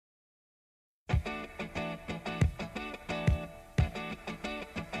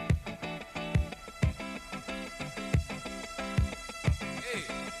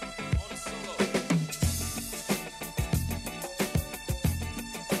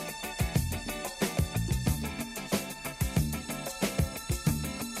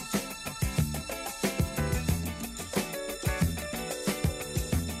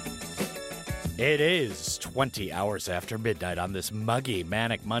It is 20 hours after midnight on this muggy,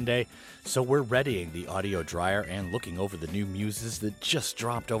 manic Monday, so we're readying the audio dryer and looking over the new Muses that just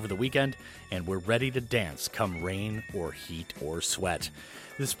dropped over the weekend, and we're ready to dance come rain or heat or sweat.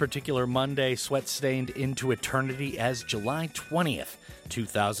 This particular Monday sweat-stained into eternity as July 20th,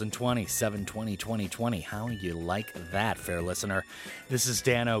 2020, 7/20/2020. How you like that, fair listener? This is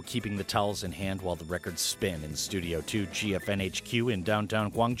Danno keeping the towels in hand while the records spin in Studio 2 GFN HQ in downtown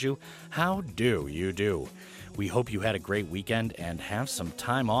Gwangju. How do you do? We hope you had a great weekend and have some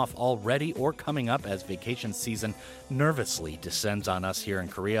time off already or coming up as vacation season nervously descends on us here in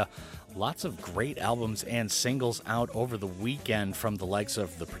Korea. Lots of great albums and singles out over the weekend from the likes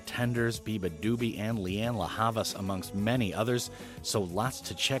of The Pretenders, Beabadoobee, and Lianne La Havas, amongst many others. So lots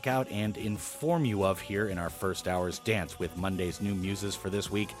to check out and inform you of here in our first hour's dance with Monday's new Muses for this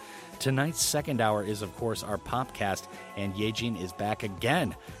week. Tonight's second hour is, of course, our Popcast, and Yejin is back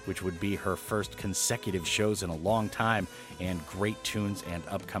again, which would be her first consecutive shows in a long time, and great tunes and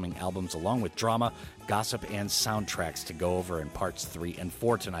upcoming albums, along with drama, gossip, and soundtracks to go over in parts 3 and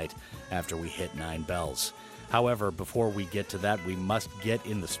 4 tonight after we hit 9 bells. However, before we get to that, we must get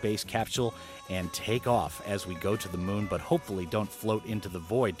in the space capsule and take off as we go to the moon, but hopefully don't float into the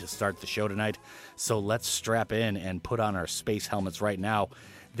void to start the show tonight. So let's strap in and put on our space helmets right now.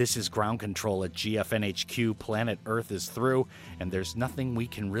 This is ground control at GFN HQ. Planet Earth is through, and there's nothing we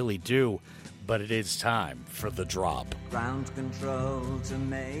can really do, but it is time for the drop. Ground control to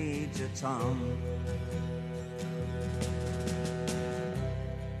Major Tom.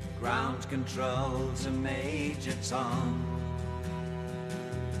 Ground control to Major Tom.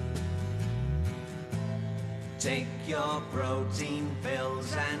 Take your protein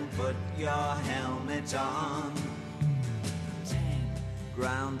pills and put your helmet on.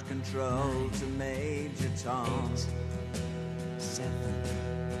 Ground control to Major Tom. 7,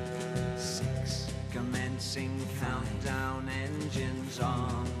 6. Commencing countdown, engines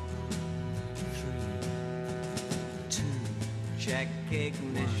on. 3, 2. Check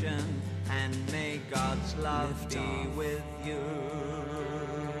ignition and may God's love be with you.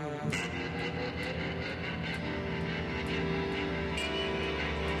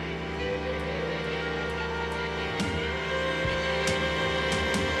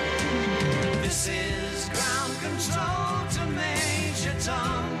 This is ground control to Major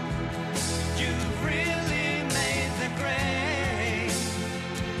Tom. You've really made the grade,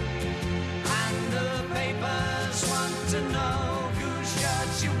 and the papers want to know whose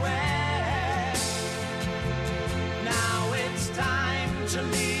shirt you wear. Now it's time to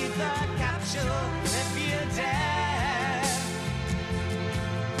leave the capsule if you dare.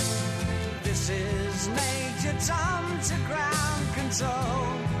 This is Major Tom to ground control.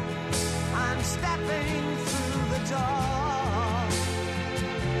 I'm stepping through the door,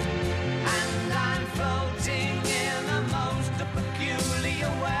 and I'm floating in a most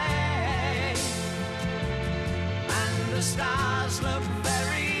peculiar way, and the stars look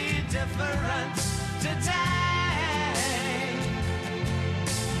very different today,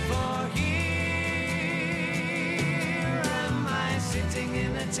 for here am I sitting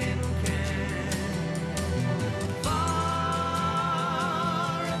in a tin can.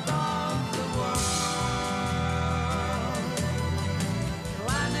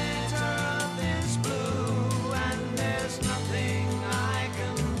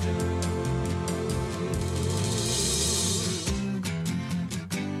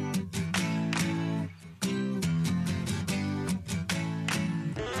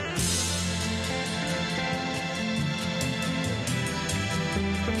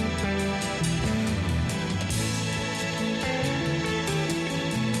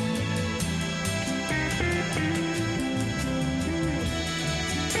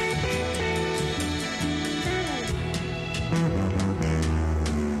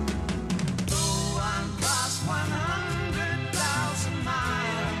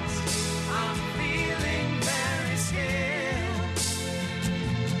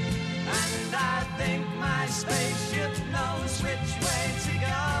 Spaceship knows which way to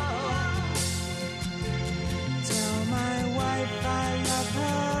go.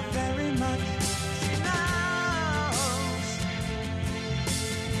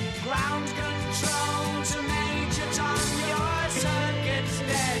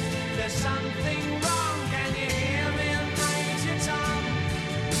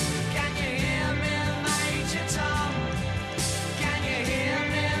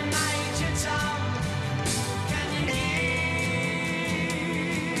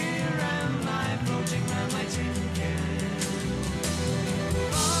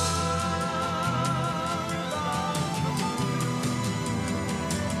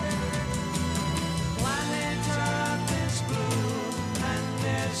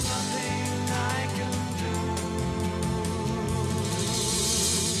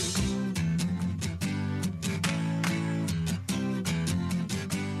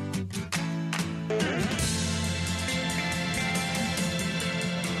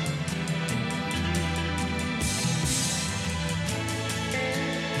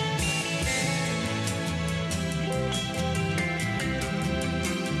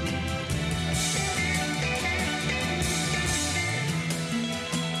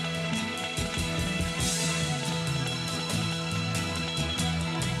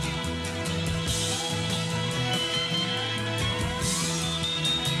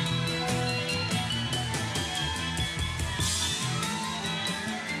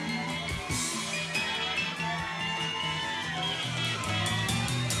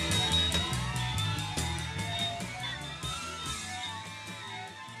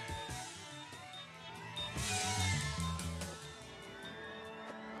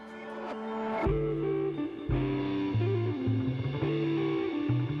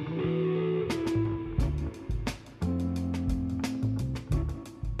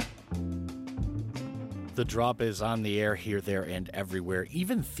 The drop is on the air here, there, and everywhere,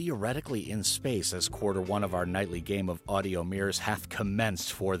 even theoretically in space, as quarter one of our nightly game of audio mirrors hath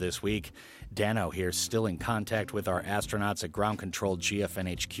commenced for this week. Danno here, still in contact with our astronauts at ground control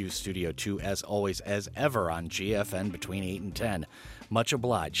GFN HQ Studio 2, as always, as ever on GFN between 8 and 10. Much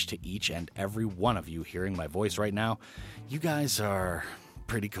obliged to each and every one of you hearing my voice right now. You guys are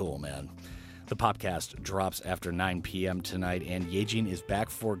pretty cool, man. The Popcast drops after 9 p.m. tonight, and Yejin is back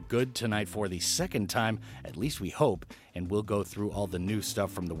for good tonight for the second time, at least we hope, and we'll go through all the new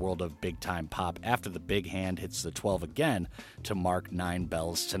stuff from the world of big-time pop after the big hand hits the 12 again to mark 9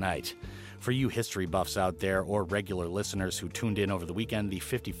 bells tonight. For you history buffs out there or regular listeners who tuned in over the weekend, the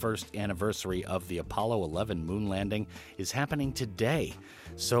 51st anniversary of the Apollo 11 moon landing is happening today.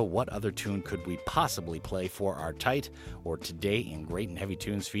 So what other tune could we possibly play for our tight or today in Great and Heavy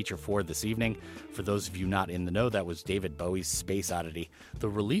Tunes feature for this evening? For those of you not in the know, that was David Bowie's Space Oddity, the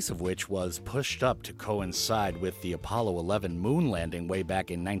release of which was pushed up to coincide with the Apollo 11 moon landing way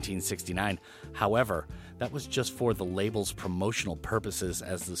back in 1969. However, that was just for the label's promotional purposes,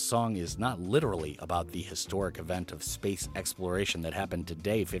 as the song is not literally about the historic event of space exploration that happened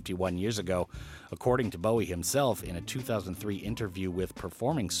today 51 years ago. According to Bowie himself, in a 2003 interview with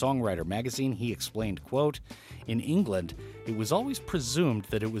Performing Songwriter magazine, he explained, quote, "In England, it was always presumed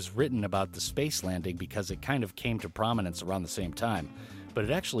that it was written about the space landing because it kind of came to prominence around the same time. But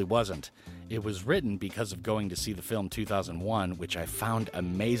it actually wasn't. It was written because of going to see the film 2001, which I found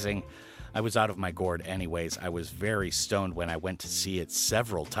amazing. I was out of my gourd anyways. I was very stoned when I went to see it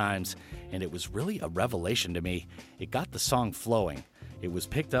several times, and it was really a revelation to me. It got the song flowing. It was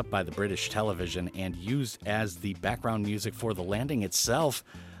picked up by the British television and used as the background music for the landing itself.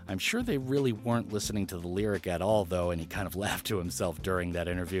 I'm sure they really weren't listening to the lyric at all, though, and he kind of laughed to himself during that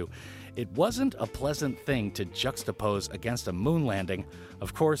interview. It wasn't a pleasant thing to juxtapose against a moon landing.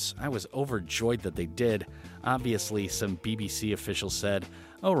 Of course, I was overjoyed that they did. Obviously, some BBC officials said,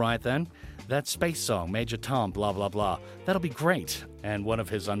 'All right then, that space song, Major Tom, blah blah blah, that'll be great.' And one of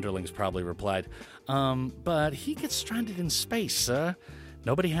his underlings probably replied, but he gets stranded in space, sir."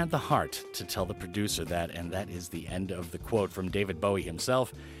 Nobody had the heart to tell the producer that, and that is the end of the quote from David Bowie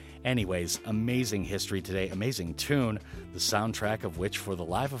himself. Anyways, amazing history today, amazing tune, the soundtrack of which for the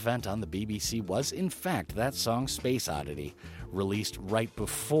live event on the BBC was in fact that song Space Oddity, released right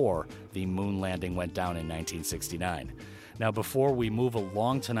before the moon landing went down in 1969. Now, before we move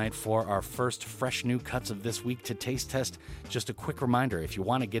along tonight for our first fresh new cuts of this week to taste test, just a quick reminder, if you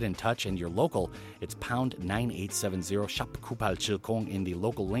want to get in touch and you're local, it's pound 9870 Shop Kupal Chilkong in the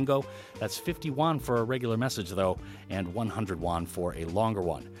local lingo. That's 50 won for a regular message, though, and 100 won for a longer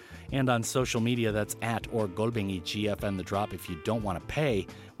one. And on social media, that's at or Golbingi GFN The Drop if you don't want to pay,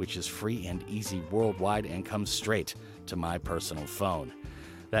 which is free and easy worldwide and comes straight to my personal phone.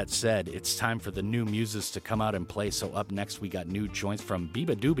 That said, it's time for the new Muses to come out and play, so up next we got new joints from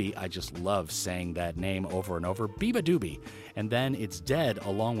Beabadoobee. I just love saying that name over and over, Beabadoobee. And then it's Dehd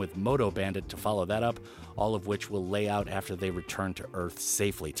along with MOTO BANDIT to follow that up, all of which will lay out after they return to Earth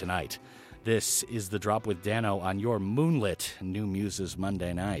safely tonight. This is The Drop with Danno on your moonlit New Muses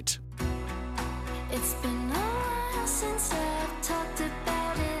Monday night. It's been a while since I've talked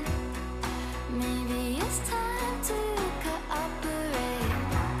about it. Maybe it's time to cooperate.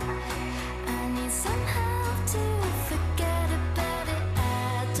 I need some help to forget about it.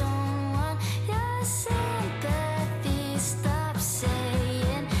 I don't want your sympathy. Stop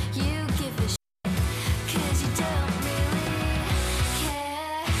saying you give a shit, 'cause you don't really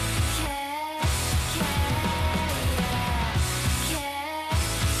care, care, care, care, care, care,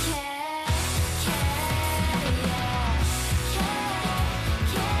 care.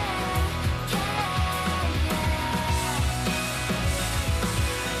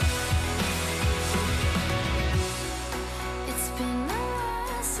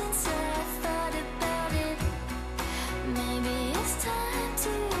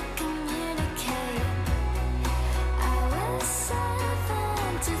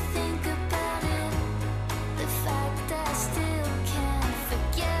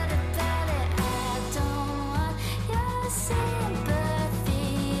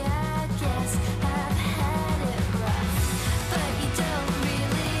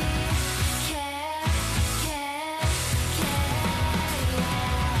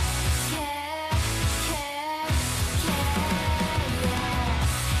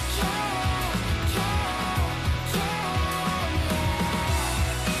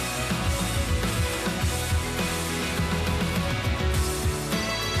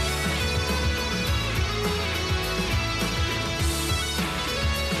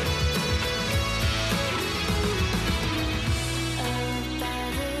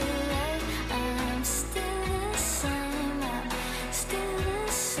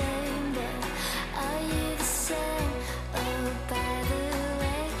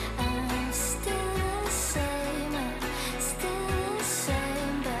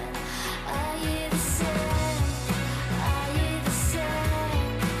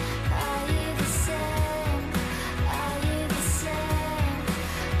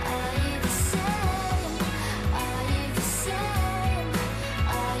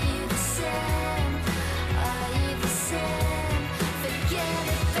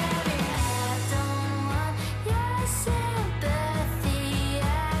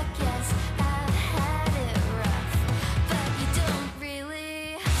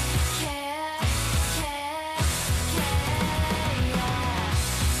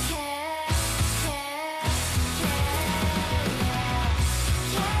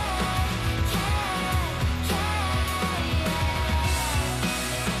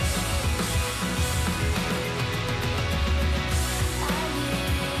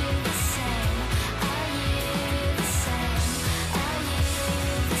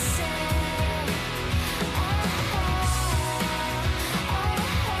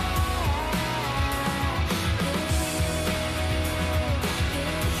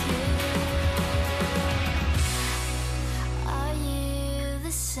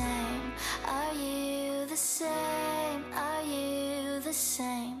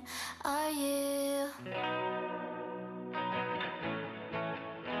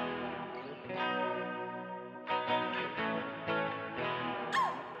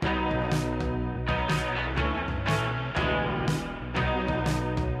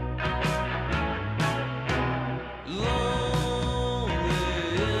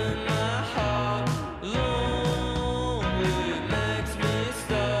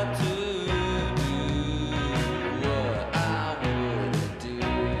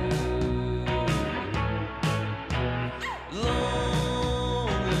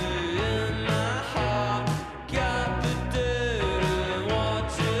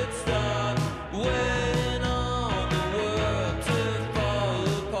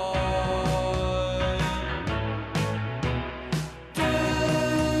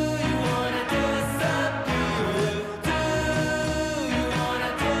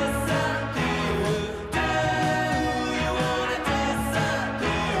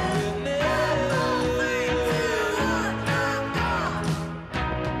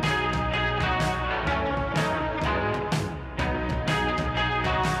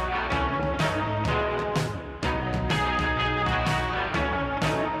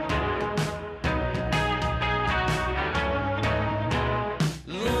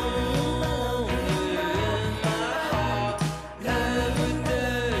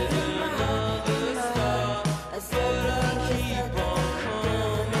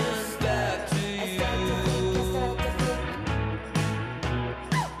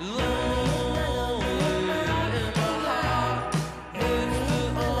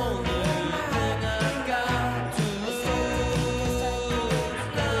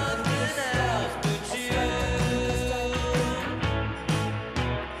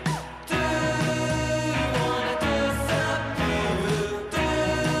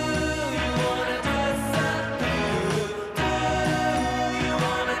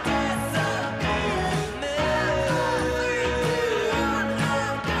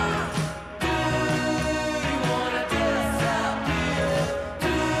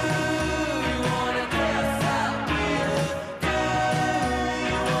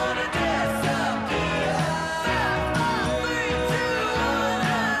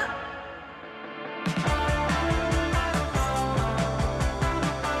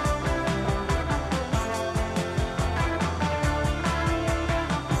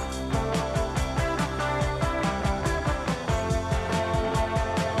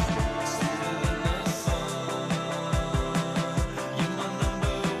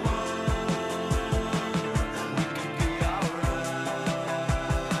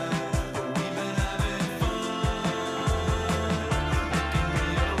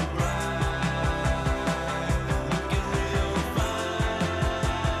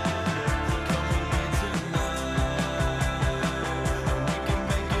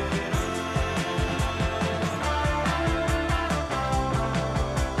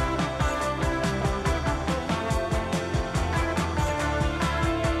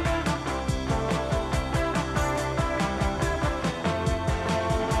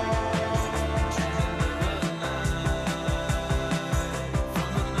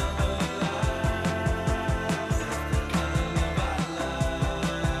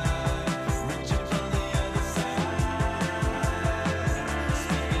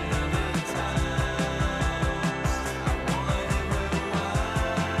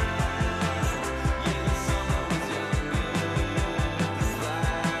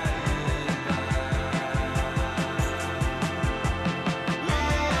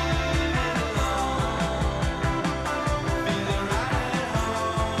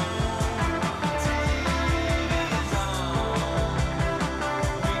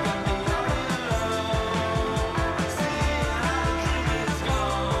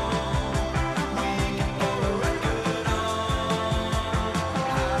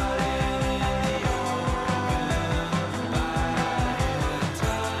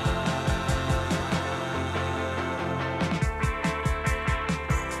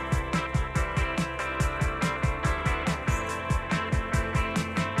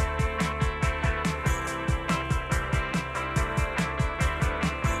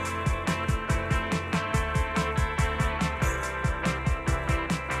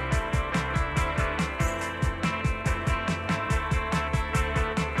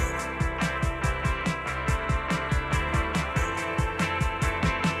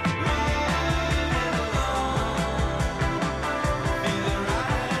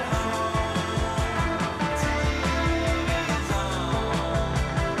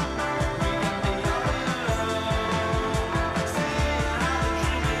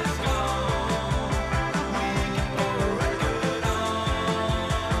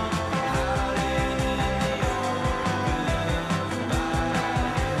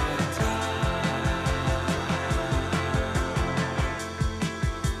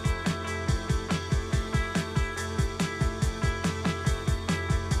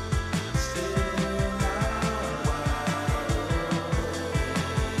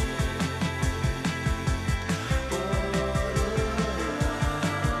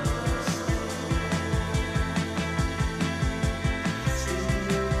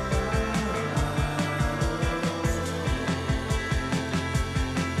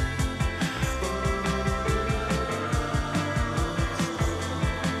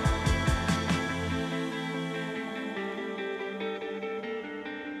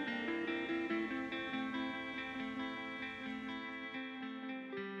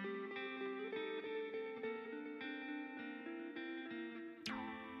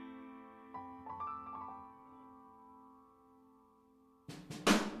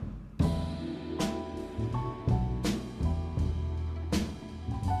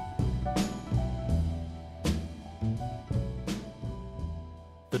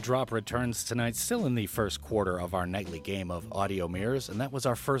 Drop returns tonight, still in the first quarter of our nightly game of Audio Mirrors, and that was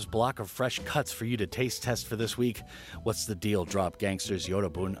our first block of fresh cuts for you to taste test for this week. What's the deal, Drop gangsters?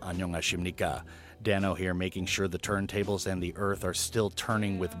 Yorobun 안녕하십니까? Danno here, making sure the turntables and the earth are still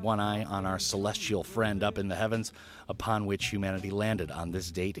turning with one eye on our celestial friend up in the heavens, upon which humanity landed on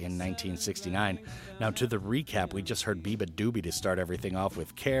this date in 1969. Now, to the recap, we just heard Beabadoobee to start everything off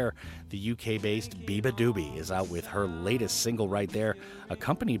with Care. The UK-based Beabadoobee is out with her latest single right there,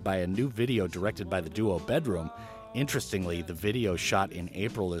 accompanied by a new video directed by the duo Bedroom. Interestingly, the video shot in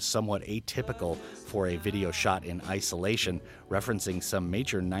April is somewhat atypical for a video shot in isolation, referencing some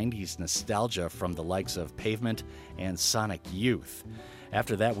major 90s nostalgia from the likes of Pavement and Sonic Youth.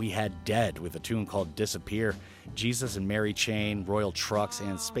 After that, we had Dehd with a tune called Disappear. Jesus and Mary Chain, Royal Trucks,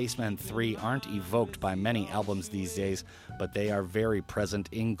 and Spaceman 3 aren't evoked by many albums these days, but they are very present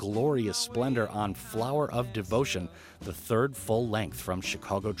in glorious splendor on Flower of Devotion, the third full length from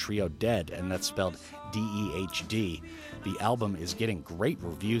Chicago trio Dehd, and that's spelled Dehd. The album is getting great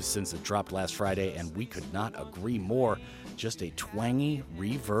reviews since it dropped last Friday, and we could not agree more. Just a twangy,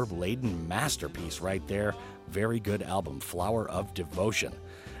 reverb-laden masterpiece right there. Very good album, Flower of Devotion.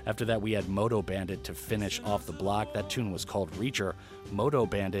 After that, we had MOTO BANDIT to finish off the block. That tune was called Reacher. MOTO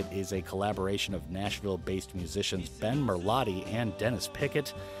BANDIT is a collaboration of Nashville-based musicians Ben Merlotti and Dennis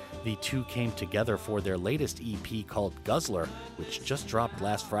Pickett. The two came together for their latest EP called Guzzler, which just dropped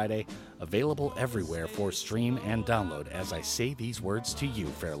last Friday, available everywhere for stream and download as I say these words to you,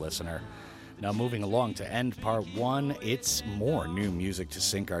 fair listener. Now, moving along to end part one, it's more new music to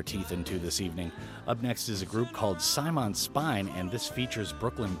sink our teeth into this evening. Up next is a group called Psymon Spine, and this features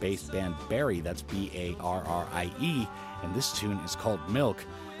Brooklyn-based band Barrie, that's Barrie, and this tune is called Milk.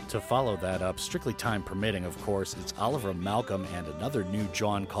 To follow that up, strictly time permitting, of course, it's Oliver Malcolm and another new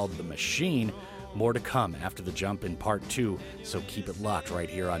jawn called The Machine. More to come after the jump in part two, so keep it locked right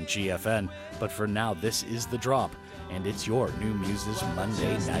here on GFN. But for now, this is The Drop, and it's your new Muses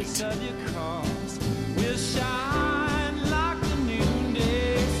Monday night. Will shine like the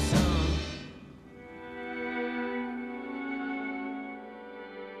noonday sun.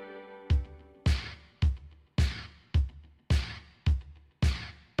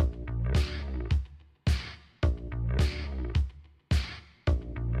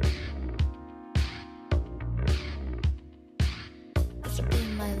 This'll be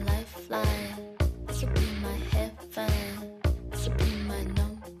my lifeline. This'll be my heaven. This'll be my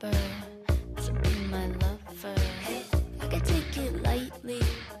number. This'll be my lover. Hey, I could take it lightly.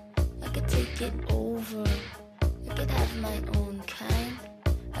 I could take it over. I could have my own kind.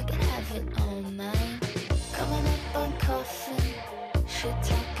 I could have it all mine. Coming up on coffin. Shit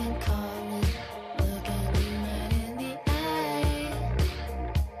talking, calling. Looking you right in the eye.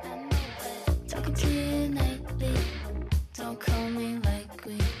 Talking to you nightly. Don't call me like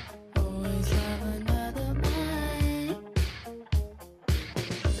we always have another mind.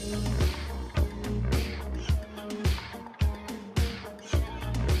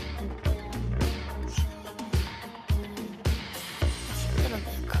 It's a little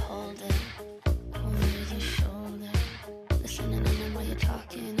bit colder over your shoulder. Listening in while you're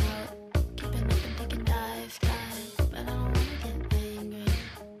talking out. Keeping up and taking dive. But I don't wanna get angry.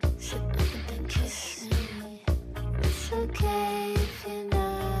 Sit up and then kiss me. It's okay if you're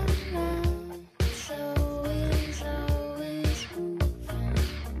not around. It's always moving.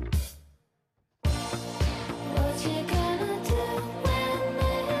 What you gonna do when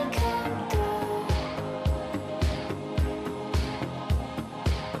they come through?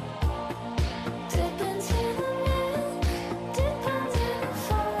 Dip into the milk, dip under the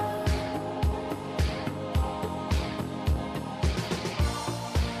fall.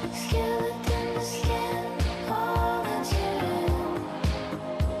 Skeleton to skin, all that you're in.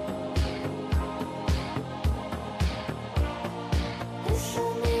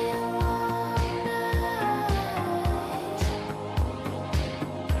 This'll be a long night.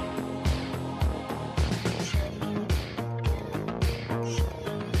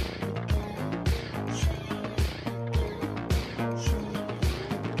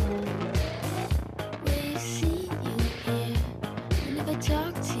 We've seen you here. We never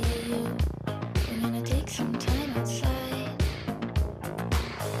talk to you. We're gonna take some time outside.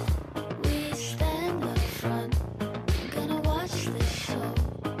 We stand up front. We're gonna watch the show.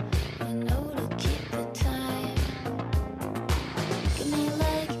 We know to keep the time. Look at me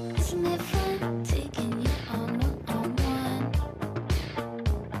like, isn't it fun taking you on one?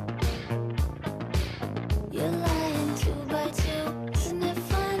 You're lying 2 by 2. Isn't it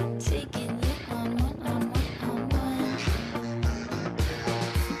fun taking you on one?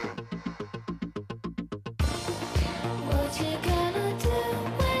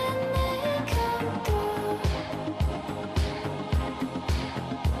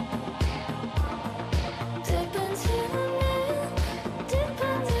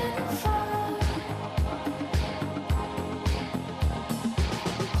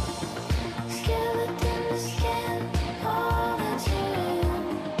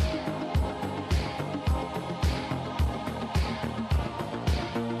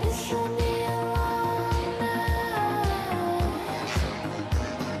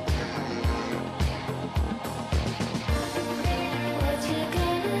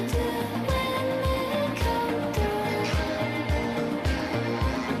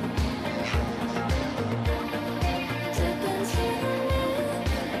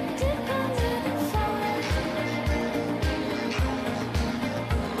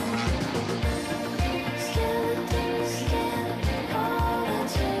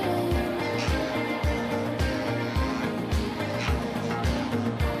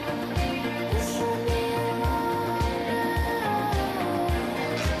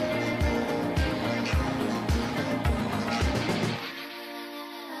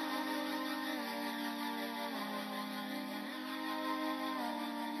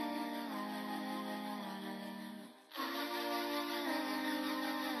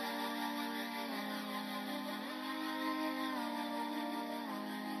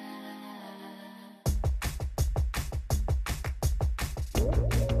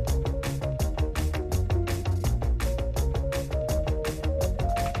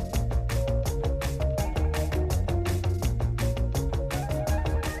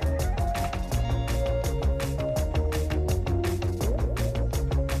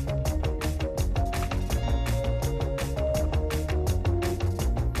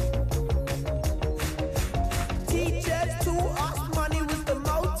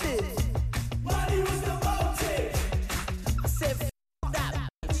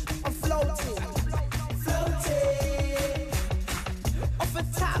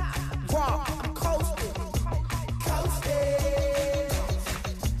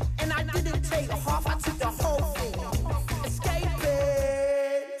 take half, I took the whole thing. Escaping.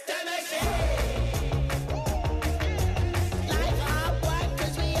 Life hard work,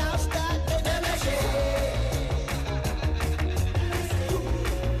 'cause we all stuck in the machine.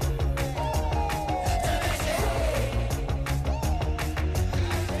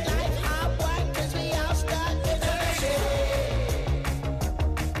 Life hard work, 'cause we all stuck in the machine.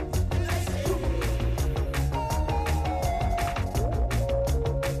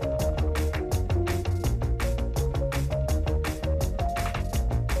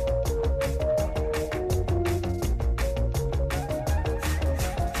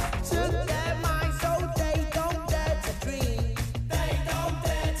 Took their minds so they don't dare to dream. They don't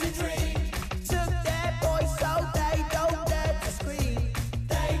dare to dream. Took their voice so they don't dare to scream.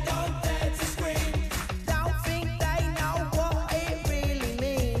 They don't dare to scream. Don't think they know what it really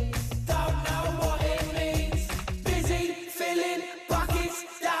means. Don't know what it means. Busy filling buckets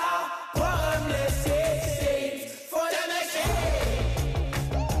that are bottomless, it seems. For the machine.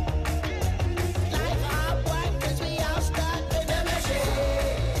 Life hard work, 'cause we all stuck in the machine.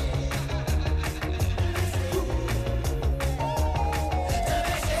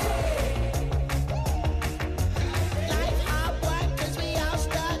 Life hard work, 'cause we all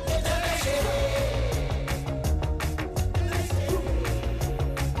stuck in the machine.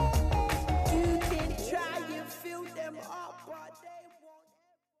 You can try and fill them up, but they won't.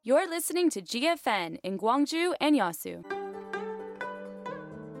 You're listening to GFN in Gwangju and Yeosu.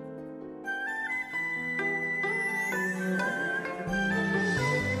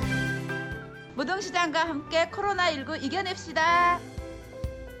 무등시장과 함께 코로나19 이겨냅시다.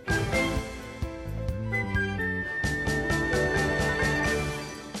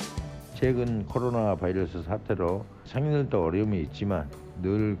 최근 코로나 바이러스 사태로 상인들도 어려움이 있지만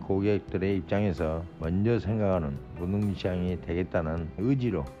늘 고객들의 입장에서 먼저 생각하는 무등시장이 되겠다는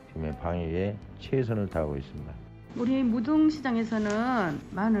의지로 지금의 방역에 최선을 다하고 있습니다. 우리 무등시장에서는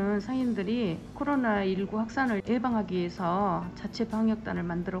많은 상인들이 코로나19 확산을 예방하기 위해서 자체 방역단을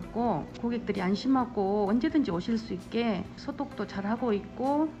만들었고 고객들이 안심하고 언제든지 오실 수 있게 소독도 잘하고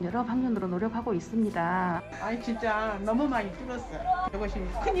있고 여러 방면으로 노력하고 있습니다. 아니 진짜 너무 많이 줄었어요. 이것이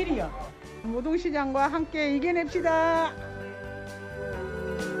큰일이요. 무등시장과 함께 이겨냅시다.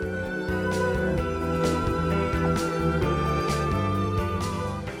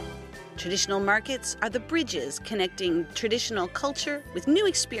 Traditional markets are the bridges connecting traditional culture with new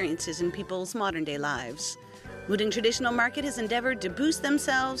experiences in people's modern-day lives. Muding Traditional Market has endeavored to boost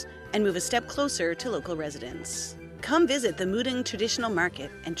themselves and move a step closer to local residents. Come visit the Muding Traditional Market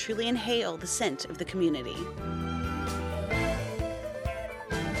and truly inhale the scent of the community.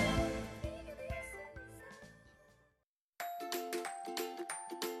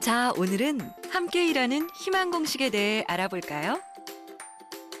 자, 오늘은 함께 일하는 희망 공식에 대해 알아볼까요?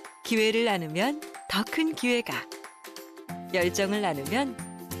 기회를 나누면 더 큰 기회가, 열정을 나누면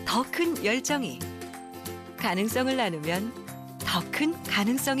더 큰 열정이, 가능성을 나누면 더 큰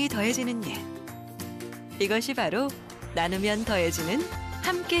가능성이 더해지는 일. 이것이 바로 나누면 더해지는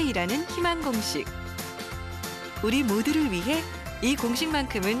함께 일하는 희망 공식. 우리 모두를 위해 이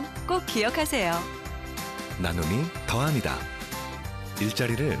공식만큼은 꼭 기억하세요. 나눔이 더합니다.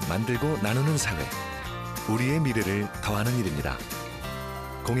 일자리를 만들고 나누는 사회. 우리의 미래를 더하는 일입니다.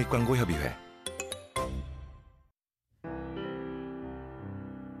 공익광고협의회.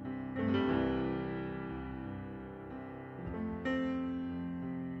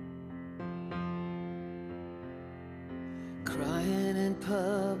 Crying in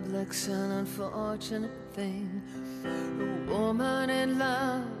public's an unfortunate thing. A woman in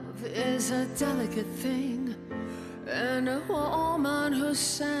love is a delicate thing. And a woman who's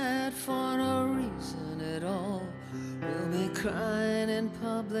sad for no reason at all will be crying in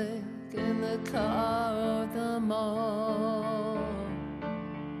public in the car or the mall.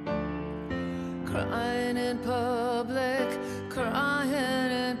 Crying in public,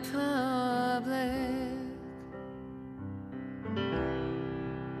 crying in public.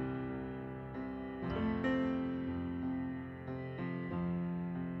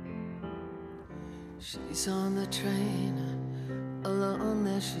 She's on the train, alone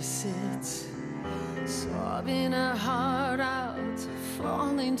there she sits, sobbing her heart out,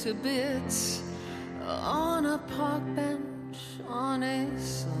 falling to bits, on a park bench on a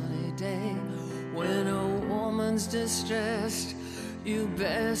sunny day. When a woman's distressed, you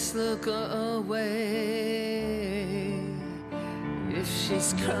best look away. If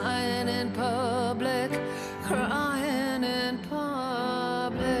she's crying in public, crying in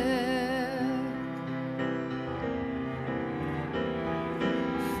public.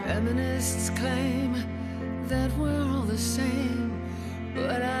 Feminists claim that we're all the same,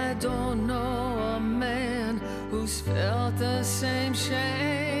 but I don't know a man who's felt the same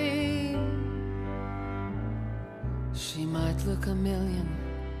shame. She might look $1 million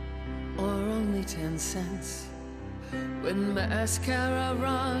or only 10 cents. When mascara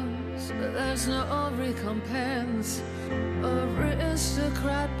runs, there's no recompense.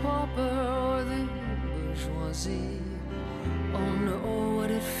 Aristocrat, pauper, or the bourgeoisie all know what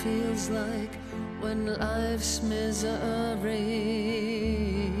it feels like when life's misery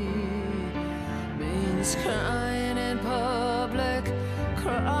means crying in public,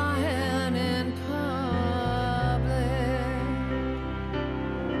 crying in public.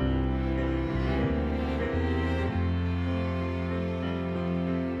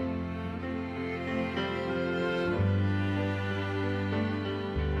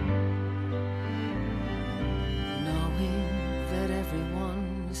 Knowing that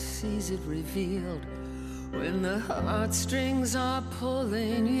everyone sees it revealed when the heartstrings are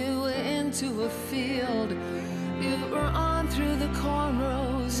pulling you into a field. You run through the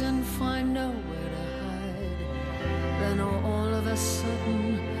cornrows and find nowhere to hide. Then all of a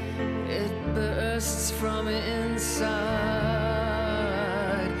sudden it bursts from inside,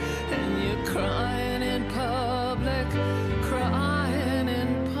 and you're crying in public, crying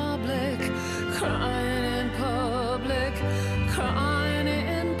in public, crying in public, crying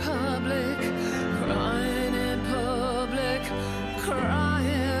in public, crying in public,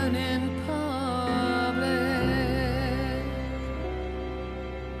 crying in public.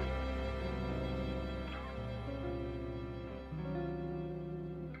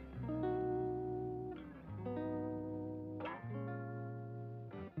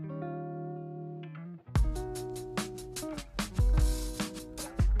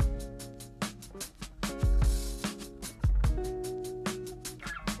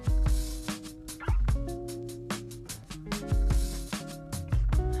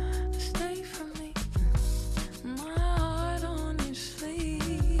 Stay for me, my heart on your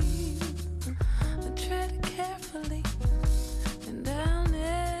sleeve. Tread carefully, and I'll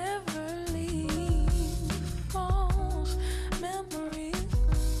never leave. False memories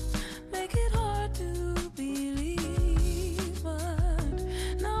make it hard to believe, but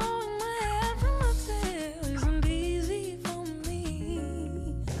knowing my head from my tail isn't easy for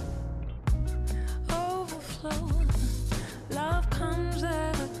me. Overflow, love comes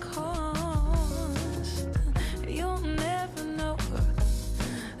at a cost. You'll never know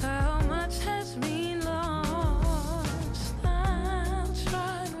how much has been lost. I'll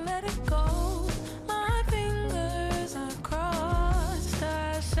try to let it go. My fingers are crossed.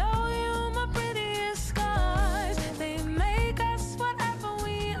 I show you my prettiest scars. They make us whatever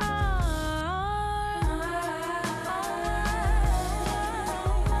we are.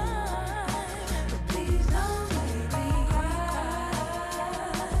 Please don't make me cry.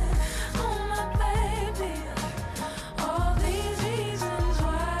 Oh my baby, all these reasons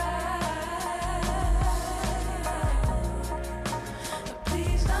why.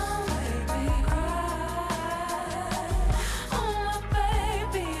 Please don't make me cry. Oh my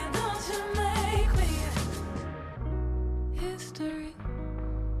baby, don't you make me. History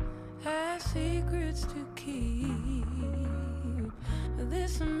has secrets to keep.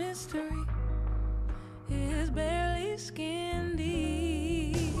 This mystery is barely skin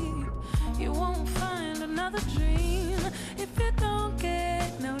deep. You won't find another dream if you don't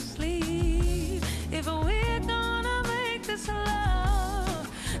get no sleep. If we're gonna make this love,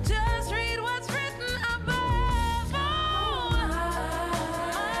 just read what's written above. Oh,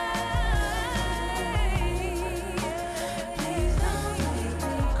 please don't make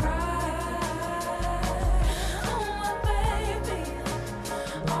me cry. Oh my baby,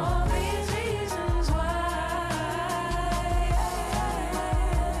 all these reasons why.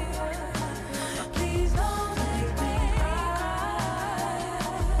 Please don't make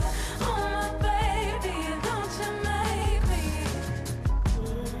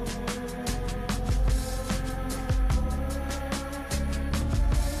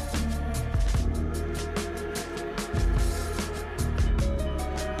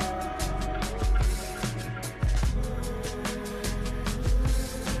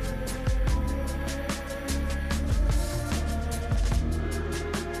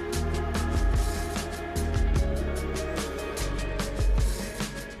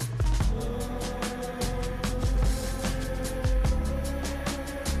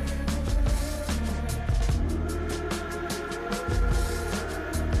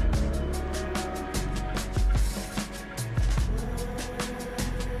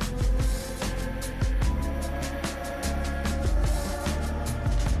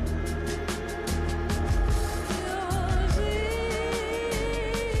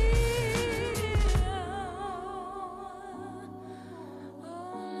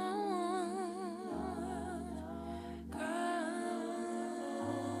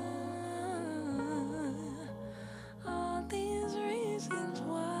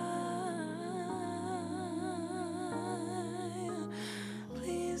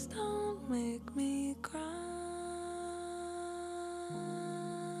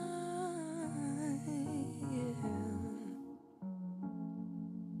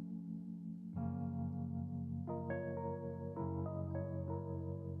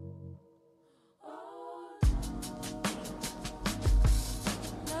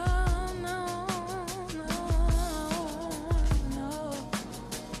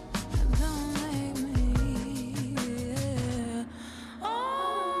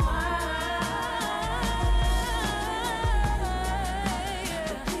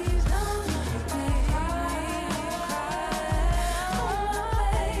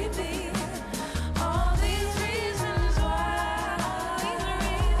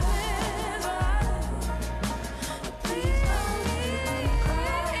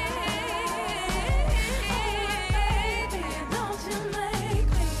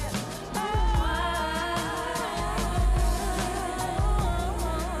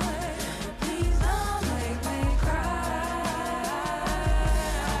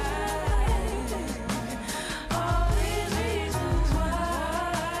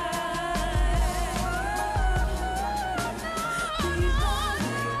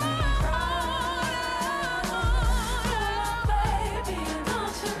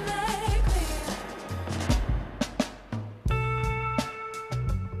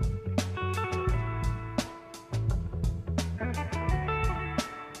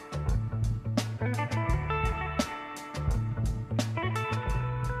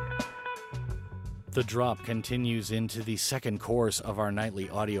The drop continues into the second course of our nightly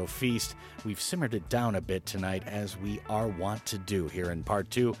audio feast. We've simmered it down a bit tonight, as we are wont to do here in part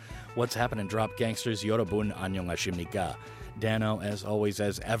 2. What's happening, Drop Gangsters? 여러분 안녕하십니까? Danno, as always,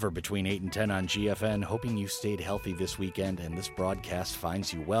 as ever, between 8 and 10 on GFN, hoping you stayed healthy this weekend and this broadcast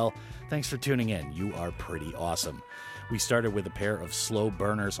finds you well. Thanks for tuning in. You are pretty awesome. We started with a pair of slow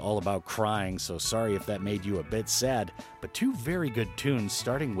burners all about crying, so sorry if that made you a bit sad, but two very good tunes,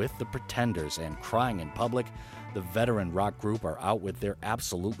 starting with The Pretenders and Crying in Public. The veteran rock group are out with their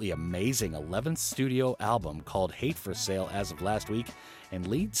absolutely amazing 11th studio album called Hate for Sale as of last week, and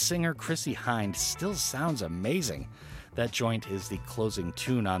lead singer Chrissie Hynde still sounds amazing. That joint is the closing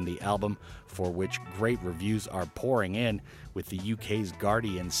tune on the album, for which great reviews are pouring in, with the UK's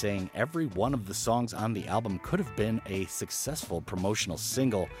Guardian saying every one of the songs on the album could have been a successful promotional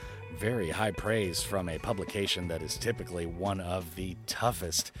single. Very high praise from a publication that is typically one of the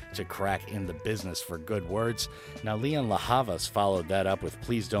toughest to crack in the business for good words. Now, Lianne La Havas followed that up with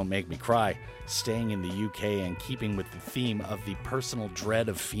Please Don't Make Me Cry, staying in the UK and keeping with the theme of the personal dread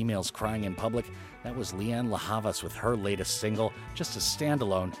of females crying in public. That was Lianne La Havas with her latest single, just a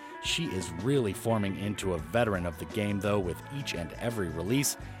standalone. She is really forming into a veteran of the game, though, with each and every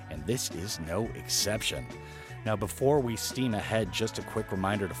release, and this is no exception. Now, before we steam ahead, just a quick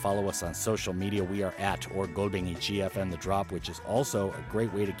reminder to follow us on social media. We are at @GFN The Drop, which is also a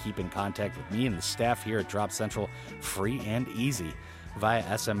great way to keep in contact with me and the staff here at Drop Central, free and easy. Via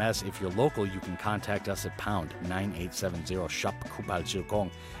SMS, if you're local, you can contact us at pound 9870 shop kupal.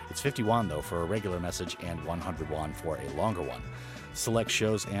 It's 51 though for a regular message and 100 won for a longer one. Select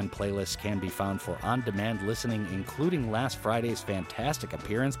shows and playlists can be found for on-demand listening, including last Friday's fantastic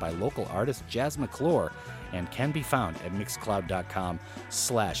appearance by local artist Jazz McClure, and can be found at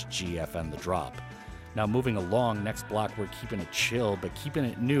mixcloud.com/GFN The Drop. Now, moving along, next block, we're keeping it chill, but keeping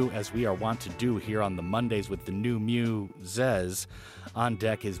it new, as we are wont to do here on the Mondays with the new Muses. On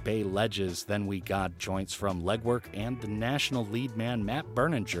deck is Bay Ledges. Then we got joints from Legwurk and the national lead man Matt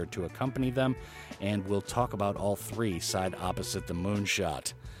Berninger to accompany them, and we'll talk about all three side opposite the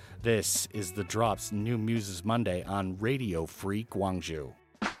moonshot. This is The Drop's new Muses Monday on Radio Free Gwangju.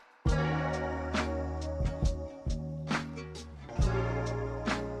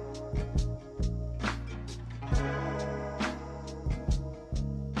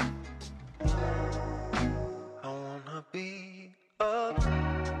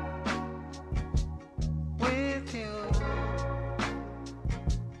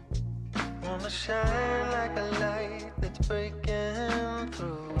 Shine like a light that's breaking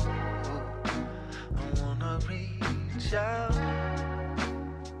through. I wanna reach out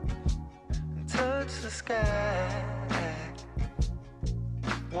and touch the sky.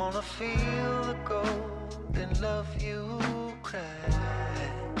 Wanna feel the gold and love you cry.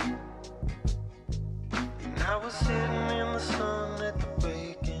 And I was sitting in the sun at the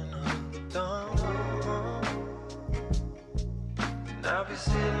breaking of dawn. I'll be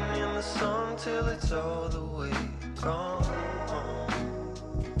sitting in the sun till it's all the way gone.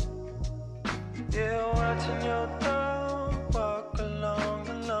 Yeah, watching your dog walk along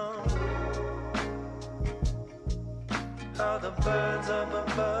the lawn. How the birds up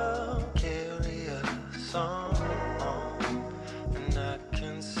above carry a song. And I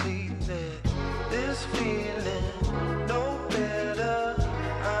can see that this feeling no better.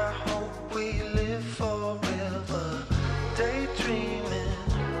 I hope we live forever. Daydreaming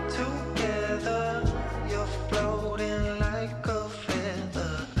together, you're floating like a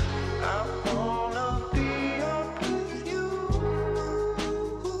feather. I wanna be up with you.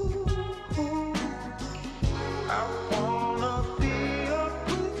 I wanna be up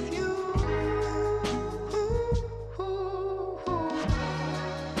with you.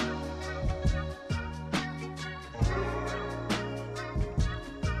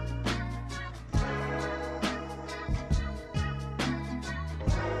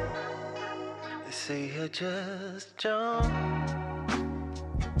 They say you just jump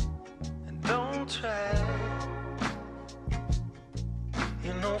and don't try.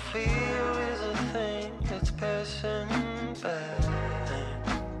 You know fear is a thing that's passing by.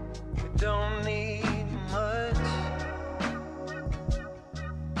 We don't need much,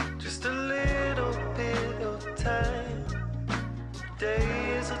 just a little bit of time.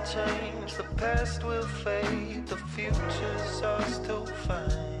 Days will change, the past will fade, the future's ours to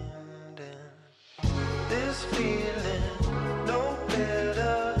find. This feeling no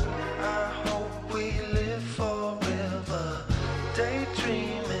better. I hope we live forever.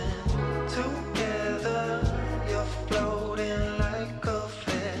 Daydreaming together, you're floating like a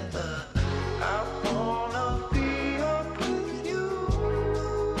feather. I wanna be up with you.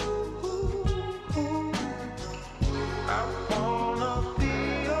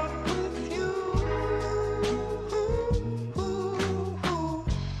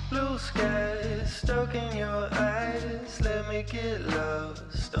 get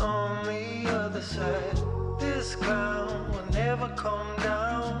lost on the other side. This clown will never come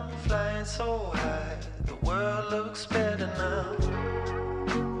down, flying so high. The world looks better now.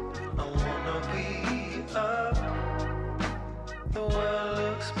 I wanna be up. The world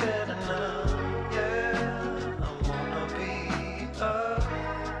looks better now. Yeah, I wanna be up.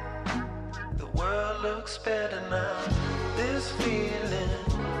 The world looks better now. This feeling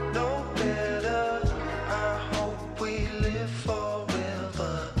no better. I hope we live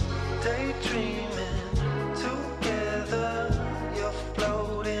forever. Daydreaming together. You're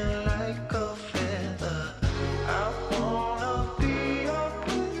floating like a feather. I wanna be up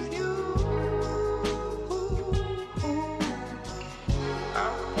with you. I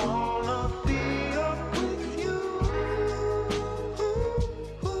wanna be up with you.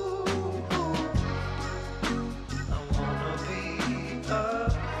 I wanna be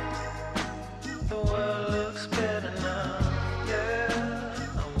up. The world looks better now. Yeah,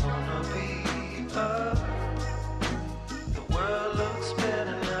 I wanna be up. The world looks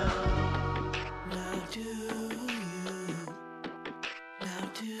better now. Now do you? Now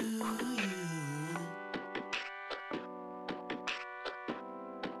do you?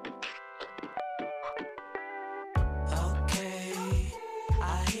 Okay,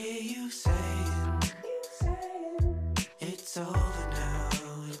 I hear you saying it's over now,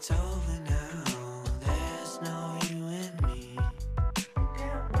 it's over now. There's no you and me.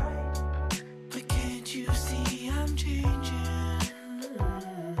 But can't you see I'm changing?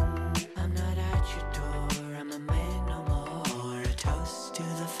 I'm not at your door, I'm a man no more. A toast to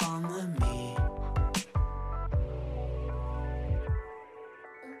the former me.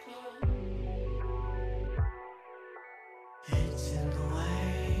 It's in the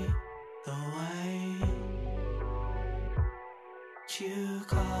way you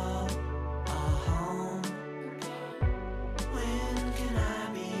call our home. When can I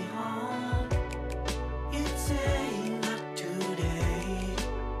be home? You'd say not today.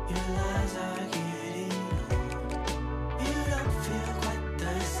 Your lies are getting old. You don't feel quite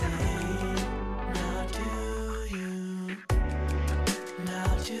the same. Now do you? Now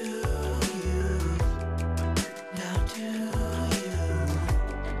do you? Now do you?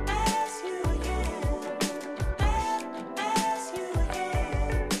 Ask you again. Ask you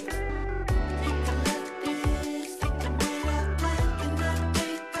again. Think I'm like this. Think I'm made up blank and I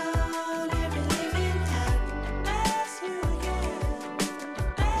take on every living hand. Ask you again.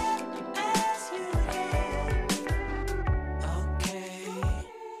 Ask you again. Okay,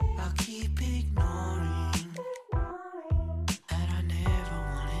 I'll keep ignoring that I never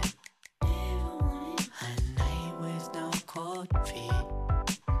wanted. A night with no cold feet.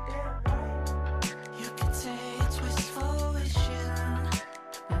 You could say it's wishful wishing.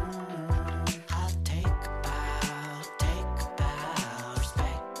 I'll take a bow,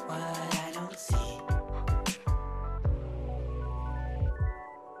 respect what I don't see.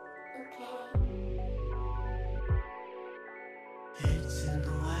 It's in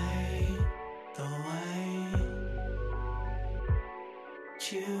the way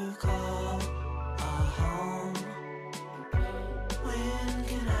you call our home. When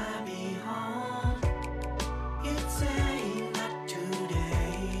can I be home? You'd say not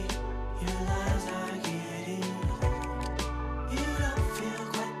today. Your lies are getting old. You don't feel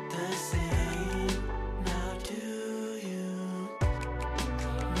quite the same. Now do you?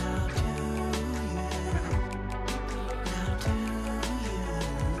 Now do you? Now do you?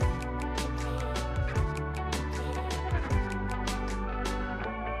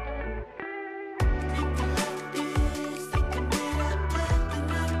 Think I'm like this, think I'm made up blank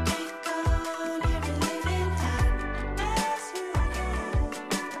and I take on every living hand. Ask you again.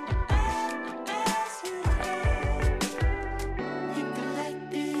 Ask you again. Think I'm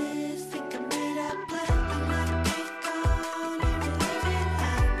like this, think I'm made up blank and I take on every living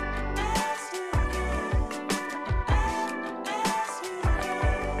hand. Ask you again. Ask you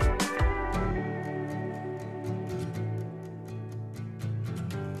again.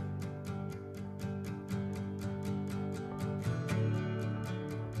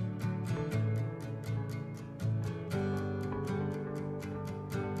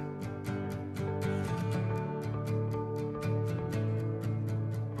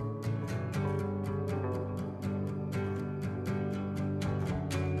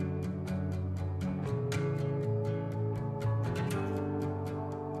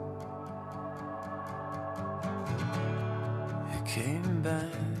 It came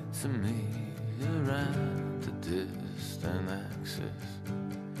back to me around the distant axis.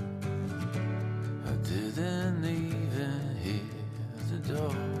 I didn't even hear the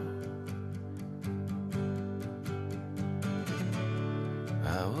door.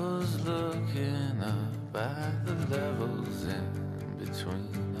 by the levels in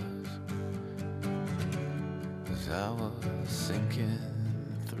between us. As I was sinking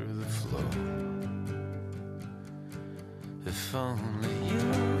through the floor. If only you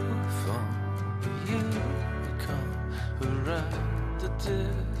would come around the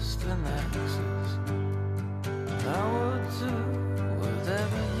distant axis, I would do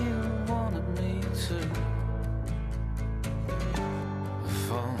whatever you wanted me to.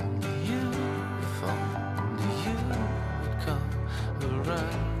 If only you would come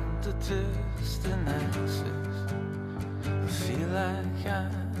around the distant axis, I feel like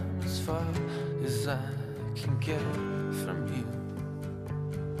I'm as far as I can get from you.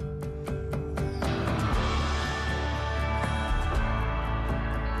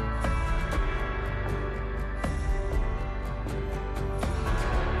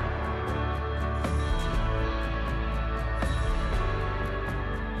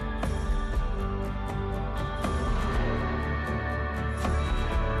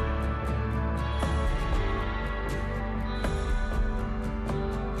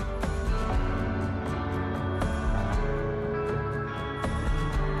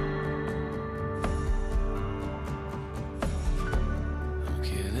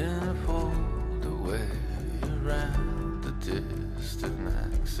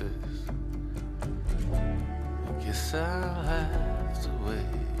 I'll have to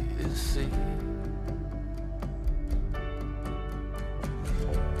wait and see.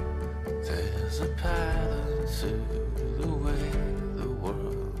 There's a pattern to the way the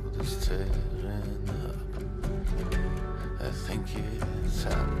world is tearing up. I think it's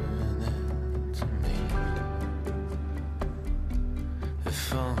happening to me.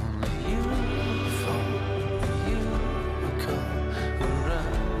 If only you would come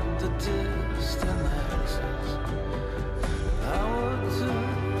around the distant axis, I would do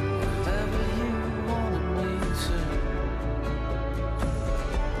whatever you wanted me to.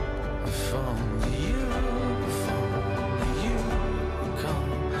 If only you would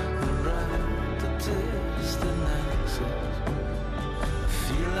come around the distant axis, I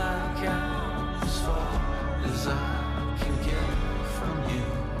feel like I'm as far as I can get from you.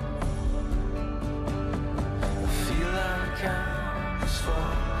 I feel like I'm as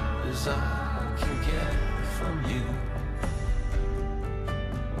far as I can get from you.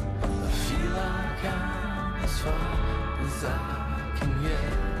 Like I'm as far as I can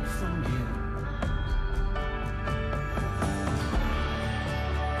get from you.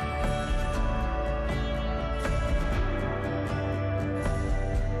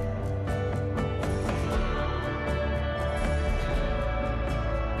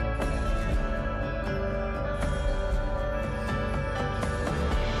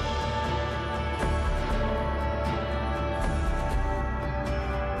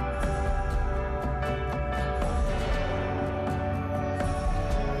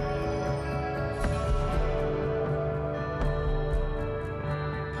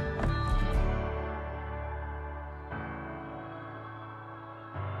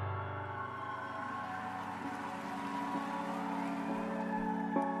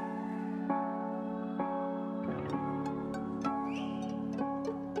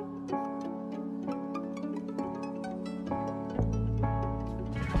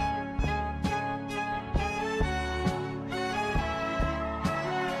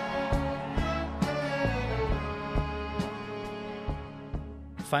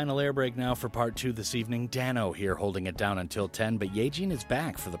 Final air break now for part 2 this evening. Danno here holding it down until 10, but Yejin is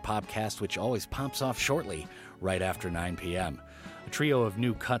back for the Popcast, which always pops off shortly, right after 9 p.m. A trio of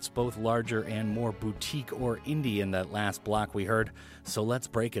new cuts, both larger and more boutique or indie in that last block we heard, so let's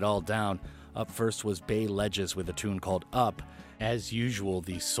break it all down. Up first was Bay Ledges with a tune called Up. As usual,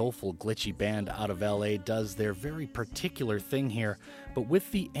 the soulful, glitchy band out of LA does their very particular thing here, but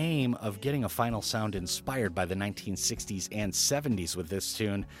with the aim of getting a final sound inspired by the 1960s and 70s with this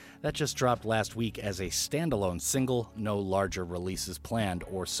tune. That just dropped last week as a standalone single, no larger releases planned,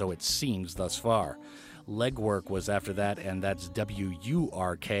 or so it seems thus far. Legwurk was after that, and that's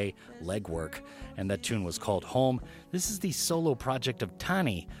W-U-R-K, Legwurk, and that tune was called Home. This is the solo project of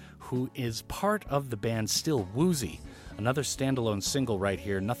Tani, who is part of the band Still Woozy. Another standalone single right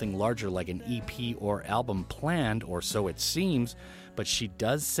here, nothing larger like an EP or album planned, or so it seems, but she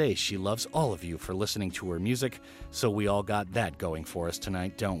does say she loves all of you for listening to her music, so we all got that going for us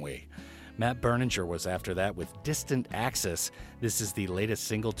tonight, don't we? Matt Berninger was after that with Distant Axis. This is the latest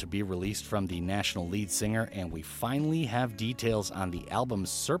single to be released from the national lead singer, and we finally have details on the album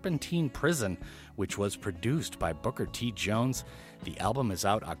Serpentine Prison, which was produced by Booker T. Jones. The album is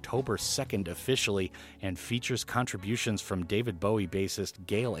out October 2nd officially and features contributions from David Bowie bassist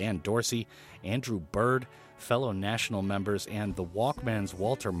Gail Ann Dorsey, Andrew Bird, fellow National members, and the Walkmen's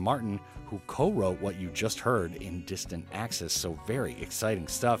Walter Martin, who co-wrote what you just heard in Distant Axis. So very exciting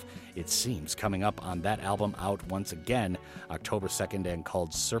stuff, it seems, coming up on that album out once again October 2nd and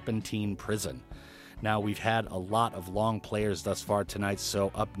called Serpentine Prison. Now, we've had a lot of long players thus far tonight,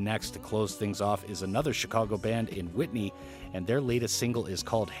 so up next to close things off is another Chicago band in Whitney, and their latest single is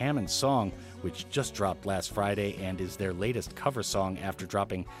called Hammond Song, which just dropped last Friday and is their latest cover song after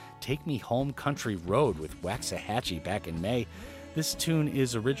dropping Take Me Home Country Road with Waxahachie back in May. This tune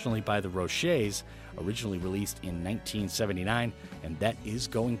is originally by the Rochers, originally released in 1979, and that is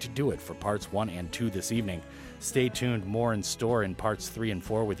going to do it for parts 1 and 2 this evening. Stay tuned, more in store in parts 3 and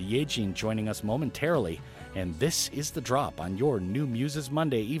 4 with Yejin joining us momentarily, and this is The Drop on your new Muses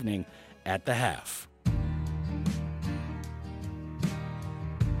Monday evening at the half.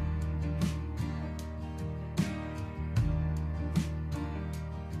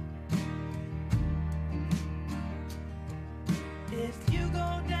 If you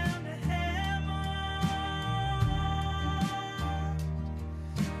go down to Hammond,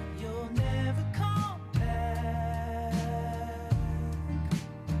 you'll never come back.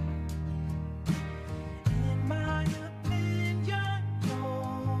 In my opinion, you're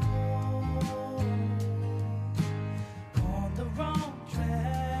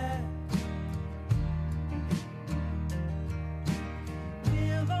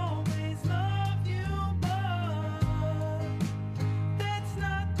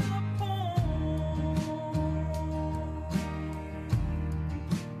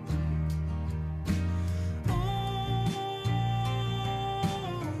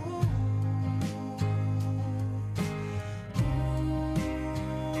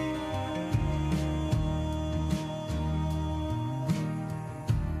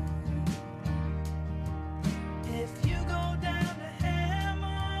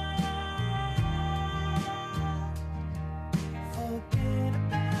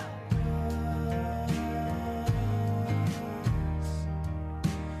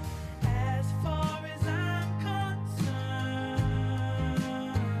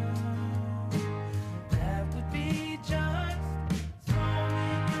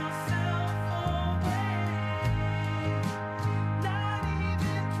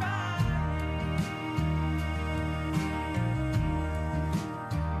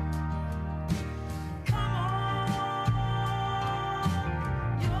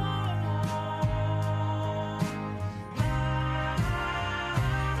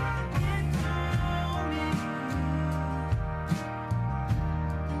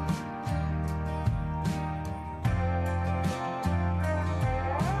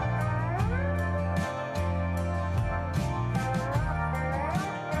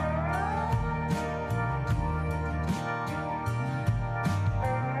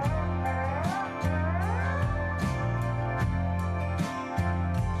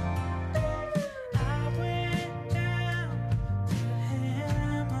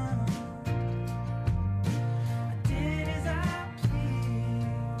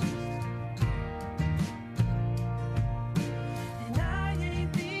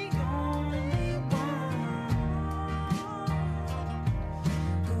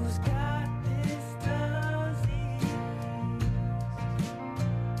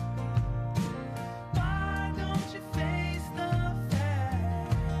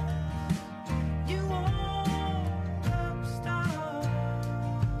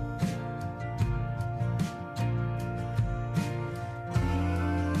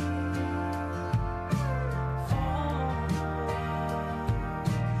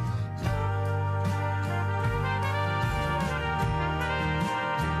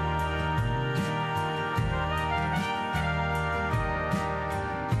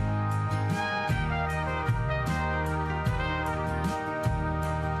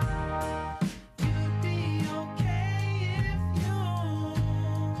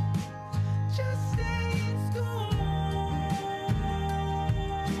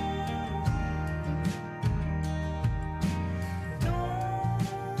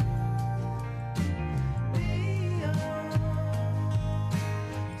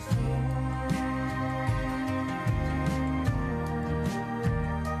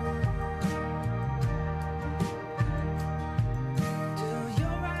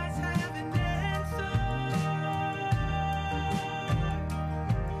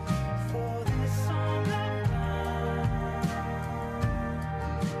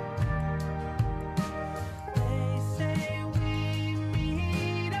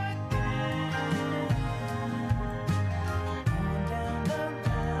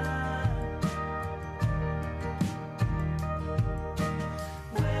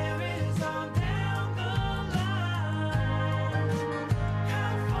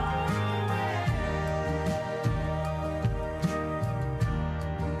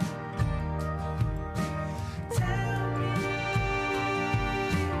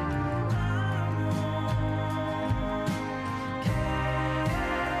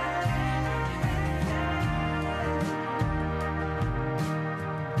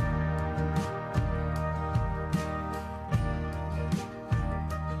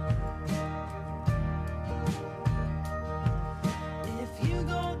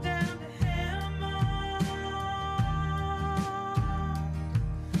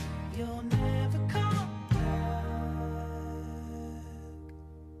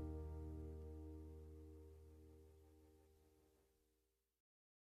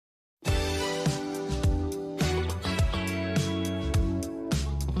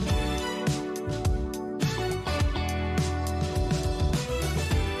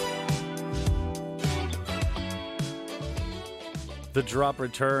The drop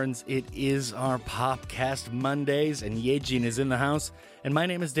returns. It is our Popcast Mondays, and Yejin is in the house. And my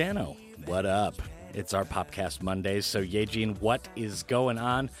name is Danno. What up? It's our Popcast Mondays. So, Yejin, what is going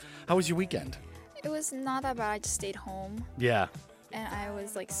on? How was your weekend? It was not that bad. I just stayed home. Yeah. And I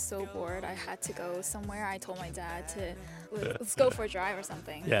was like so bored. I had to go somewhere. I told my dad to let's go for a drive or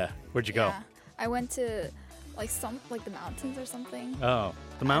something. Yeah. Where'd you go? Yeah. I went to like the mountains or something. Oh,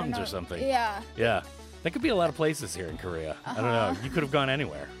 the mountains or something. Yeah. Yeah. That could be a lot of places here in Korea. I don't know. You could have gone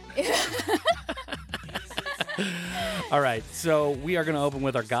anywhere. All right, so we are going to open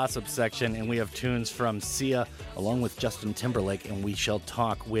with our gossip section, and we have tunes from Sia along with Justin Timberlake, and we shall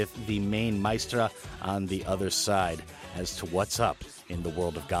talk with the main maestra on the other side as to what's up in the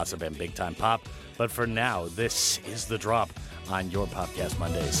world of gossip and big-time pop. But for now, this is The Drop on your Popcast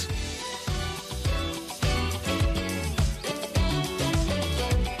Mondays.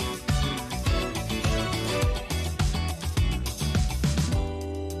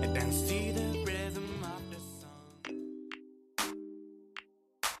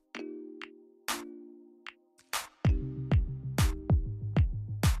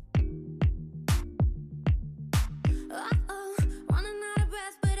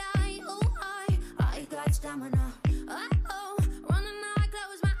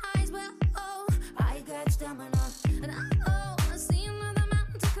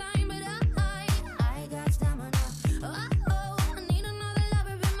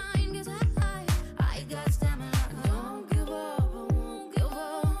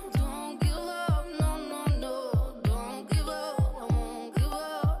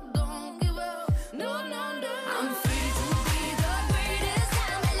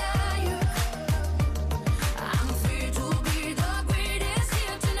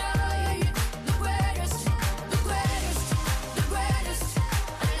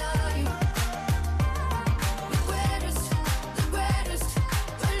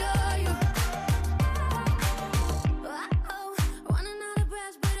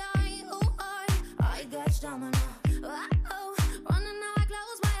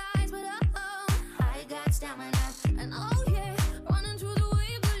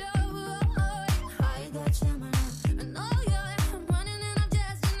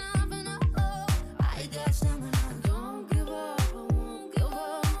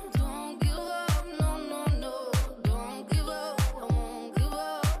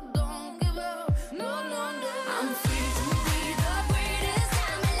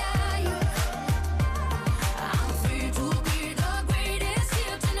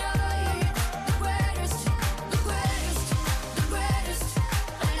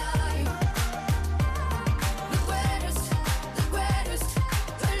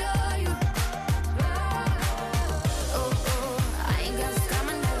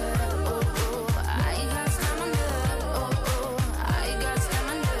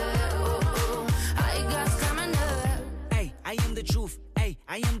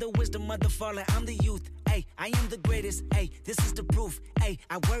 I'm the youth, ayy, I am the greatest, ayy, this is the proof, ayy,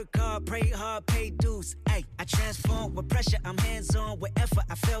 I work hard, pray hard, pay dues, ayy, I transform with pressure, I'm hands-on with effort,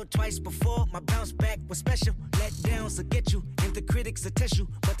 I fell twice before, my bounce back was special, let downs will get you, and the critics will test you,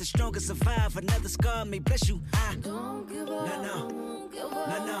 but the strongest survive, another scar may bless you, I don't give up, no, don't give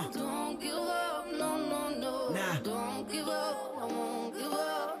up, don't give up, no, nah, don't give up, I won't give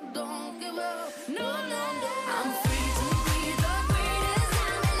up, don't give up, no, I'm free.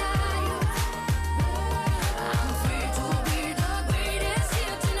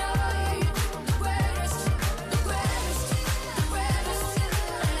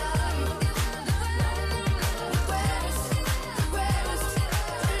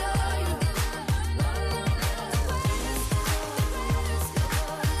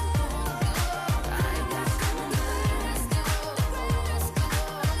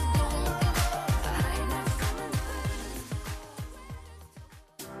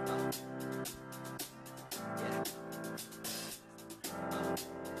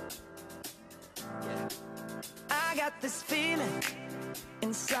 This feeling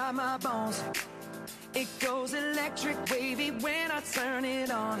inside my bones, it goes electric wavy when I turn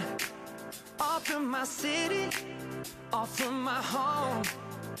it on. Off from my city, off from my home,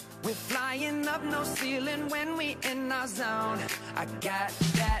 we're flying up no ceiling when we in our zone. I got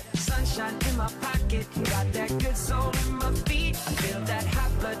that sunshine in my pocket, got that good soul in my feet. I feel that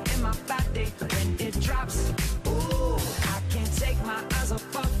hot blood in my body when it drops. Ooh, I can't take my eyes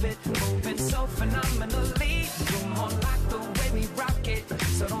off it, moving so phenomenally. You're more like the way we rock it,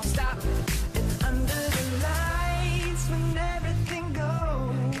 so don't stop. And under the lights when everything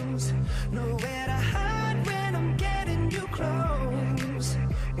goes, nowhere to hide when I'm getting you close.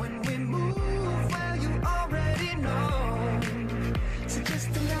 When we move, well you already know.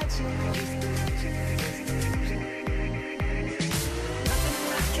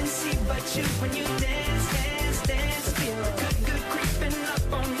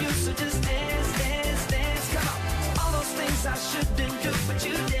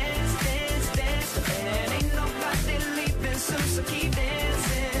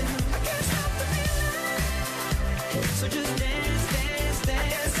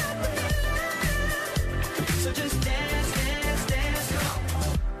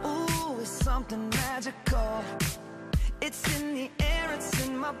 something magical. It's in the air, it's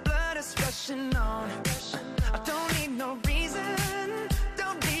in my blood, it's rushing on. I don't need no reason,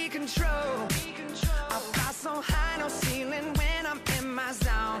 don't need control. I fly so high, no ceiling when I'm in my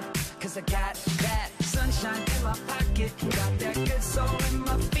zone. Cause I got that sunshine in my pocket, got that good soul in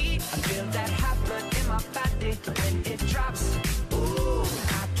my feet. I feel that hot blood in my body when it drops. Ooh,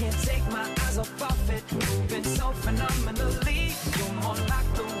 I can't take my eyes off of it, moving so phenomenally. You're more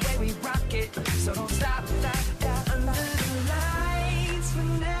like the way we rock it, so don't stop. Under the lights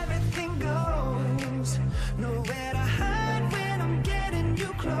when everything goes, nowhere to hide when I'm getting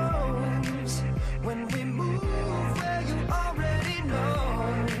you close. When we move where you already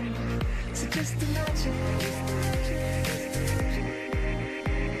know, so just imagine.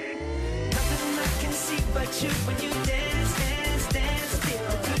 Nothing I can see but you when you dance, dance, dance.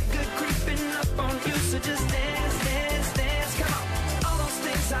 Feel good creeping up on you, so just dance, dance, dance. Come on, all those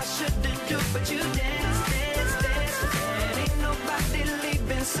things I shouldn't do, but you dance, dance, dance. And ain't nobody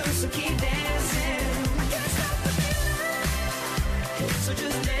leaving soon, so keep dancing. I can't stop the feeling, so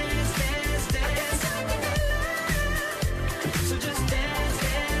just dance, dance, dance. So just dance,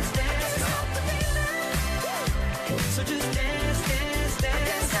 dance, dance. So just dance, dance, dance. I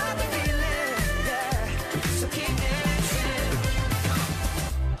can't stop the feeling, yeah. So keep dancing.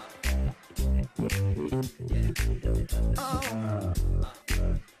 Oh,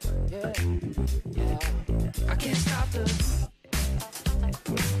 yeah, yeah. I can't stop the.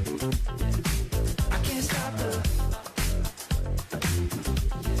 I can't stop the.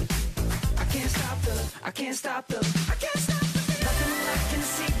 I can't stop the. I can't stop the. I can't stop the. Nothing I can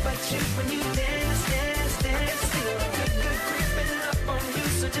see but you when you dance, dance, dance. Feel good creeping up on you,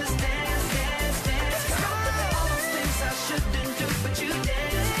 so just dance, dance, dance. All those things I shouldn't do, but you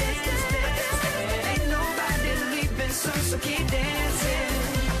dance, dance, dance. Ain't nobody leaving soon, so keep dancing.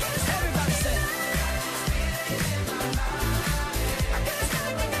 Everybody say. I can't stop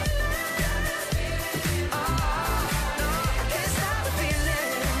the feeling. Oh, no, I can't stop the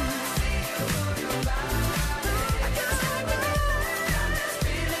feeling. I can't stop the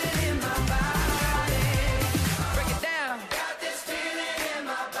feeling in my body. Break it down. Got this feeling in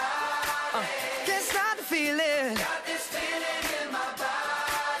my body. Can't stop the feeling. Got this feeling in my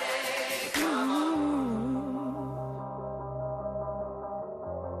body. Come on.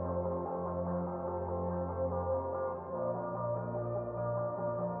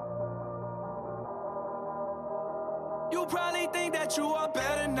 You probably think that you are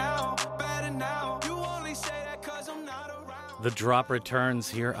better now, better now. You only say that cause I'm not around. The drop returns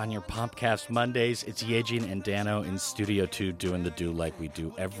here on your Popcast Mondays. It's Yejin and Danno in Studio 2 doing the do like we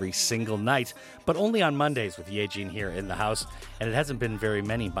do every single night, but only on Mondays with Yejin here in the house. And it hasn't been very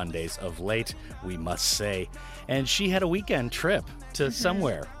many Mondays of late, we must say. And she had a weekend trip to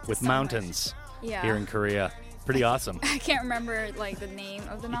somewhere with mountains here in Korea. Pretty awesome. I can't remember like the name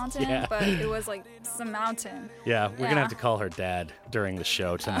of the mountain, Yeah. but it was like some mountain. Yeah, we're going to have to call her dad during the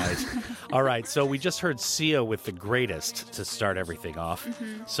show tonight. All right, so we just heard Sia with The Greatest to start everything off.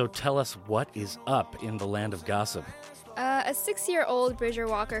 So tell us what is up in the land of gossip. A 6-year-old Bridger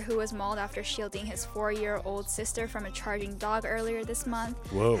Walker who was mauled after shielding his 4-year-old sister from a charging dog earlier this month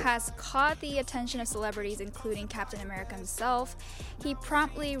has caught the attention of celebrities, including Captain America himself. He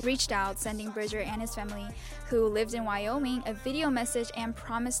promptly reached out, sending Bridger and his family, who lived in Wyoming, a video message and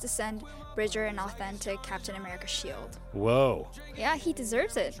promised to send Bridger an authentic Captain America shield. Whoa. Yeah, he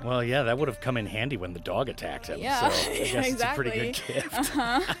deserves it. Well, yeah, that would have come in handy when the dog attacked him. Yeah, so I guess it's a pretty good gift.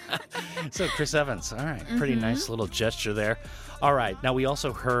 So Chris Evans, all right, pretty nice little gesture there. All right, now we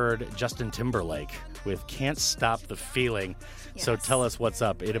also heard Justin Timberlake with Can't Stop the Feeling. So tell us what's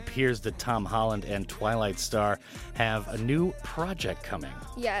up. It appears that Tom Holland and Twilight star have a new project coming.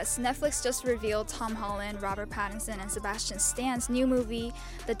 Yes, Netflix just revealed Tom Holland, Robert Pattinson, and Sebastian Stan's new movie,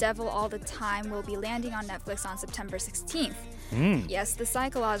 The Devil All the Time, will be landing on Netflix on September 16th. Yes, the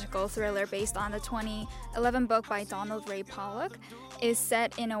psychological thriller based on the 2011 book by Donald Ray Pollock is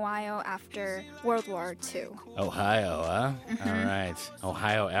set in Ohio after World War II. Ohio, huh? All right.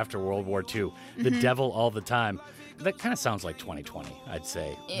 Ohio after World War II. The Devil All the Time. That kind of sounds like 2020, I'd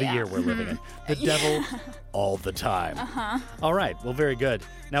say. The year we're living in. The devil all the time. All right. Well, very good.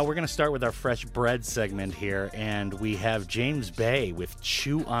 Now we're going to start with our Fresh Bread segment here, and we have James Bay with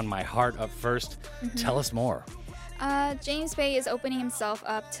Chew on My Heart up first. Tell us more. James Bay is opening himself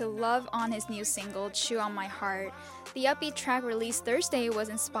up to love on his new single, Chew on My Heart. The upbeat track released Thursday was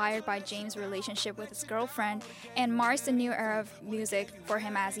inspired by James' relationship with his girlfriend and marks a new era of music for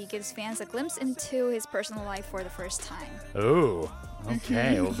him as he gives fans a glimpse into his personal life for the first time. Ooh,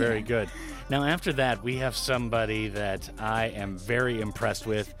 Okay, well, very good. Now, after that, we have somebody that I am very impressed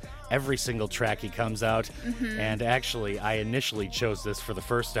with. Every single track he comes out. And actually, I initially chose this for the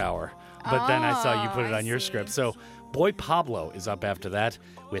first hour, but then I saw you put it on your script. So Boy Pablo is up after that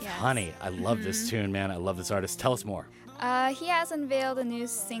with Honey. I love this tune, man. I love this artist. Tell us more. He has unveiled a new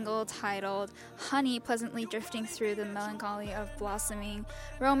single titled Honey, pleasantly drifting through the melancholy of blossoming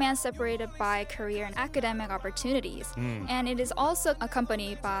romance separated by career and academic opportunities. And it is also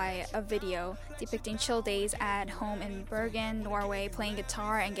accompanied by a video depicting chill days at home in Bergen, Norway, playing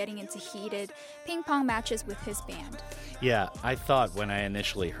guitar and getting into heated ping pong matches with his band. Yeah, I thought when I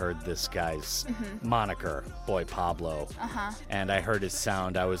initially heard this guy's moniker, Boy Pablo, and I heard his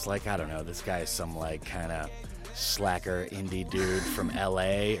sound, I was like, I don't know, this guy is some like kind of slacker indie dude from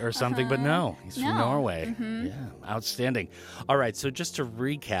LA or something, but no, he's from Norway. Yeah, outstanding. All right, so just to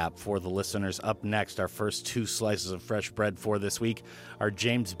recap for the listeners, up next, our first two slices of fresh bread for this week are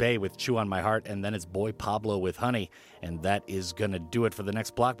James Bay with Chew on My Heart, and then it's Boy Pablo with Honey, and that is going to do it for the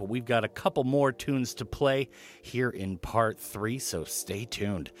next block, but we've got a couple more tunes to play here in part 3, so stay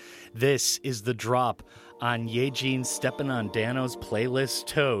tuned. This is The Drop on Yejin stepping on Danno's playlist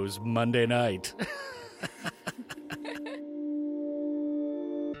toes Monday night.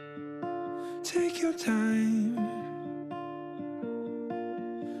 Take your time,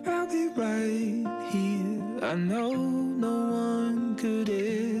 I'll be right here. I know no one could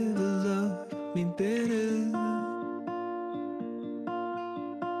ever love me better.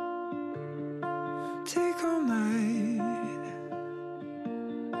 Take all night,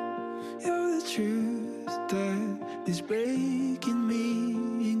 you're the truth that is breaking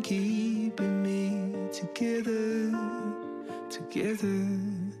me and keeping me together, together.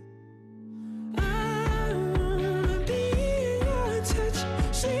 I wanna be in your touch,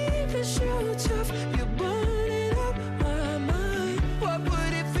 sleep is so tough, you're burning up my mind. What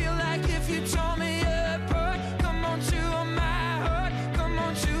would it feel like if you tore me apart? Come on, chew on my heart, come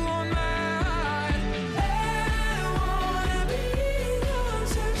on, chew on my heart. I wanna be in your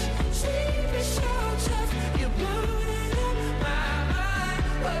touch, sleep is so tough, you're burning up my mind.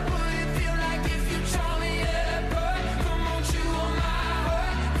 What would it feel like if you tore me apart? Come on, chew on my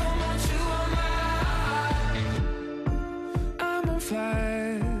heart, come on, chew on my heart. I'm on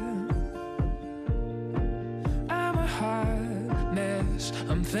fire, I'm a hot mess.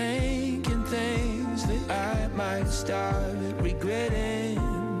 I'm thinking things that I might start regretting.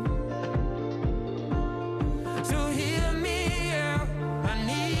 So hear me out, I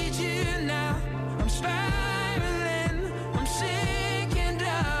need you now. I'm spiraling, I'm sinking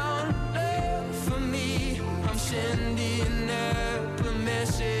down. Love for me, I'm sending up a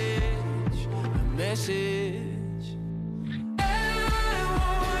message, a message. I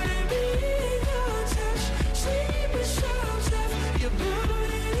wanna be in your touch, sleep is so tough, you're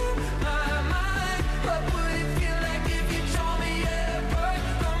burning up my mind. What would it feel like if you tore me apart?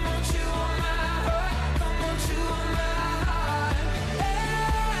 Come on, chew on my heart, come on, chew on my heart. I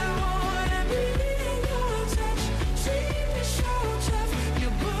wanna be in your touch, sleep is so tough,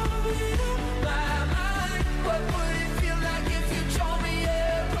 you're burning up my mind. What would it feel like if you tore me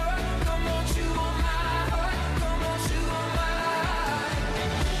apart? Come on, chew on my heart, come on, chew on my heart.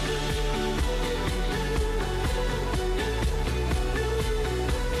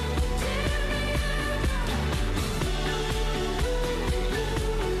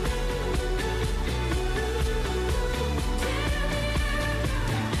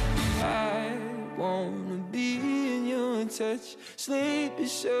 I wanna be in your touch. Sleep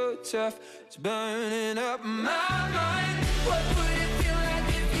is so tough, it's burning up my mind. What would it feel like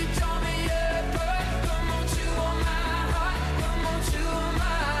if you tore me apart? Come on, chew on my heart, come on, chew on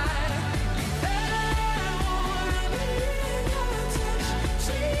my heart. I wanna be in your touch.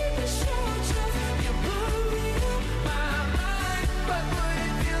 Sleep is so tough, you're burning up my mind. What would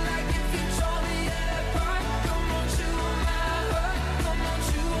it feel like if you tore me apart? Come on, chew on my heart, come on,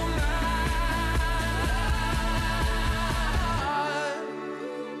 chew on my heart.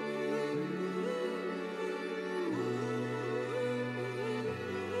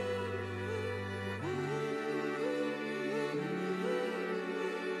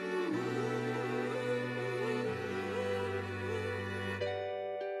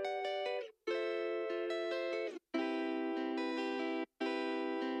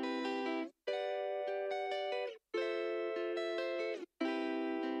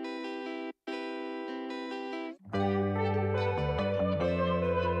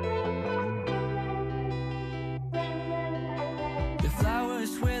 The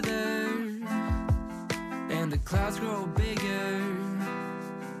flowers wither and the clouds grow bigger.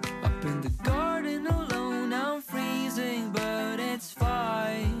 Up in the garden alone, I'm freezing, but it's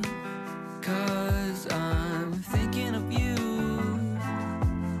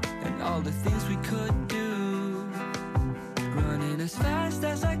all the things we could do. Running as fast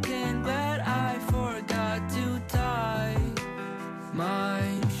as I can, but I forgot to tie my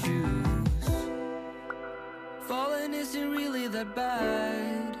shoes. Falling isn't really that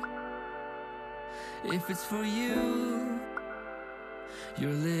bad if it's for you.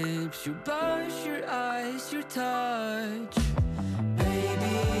 Your lips, your blush, your eyes, your touch.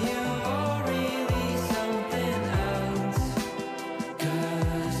 Baby, you are really something else.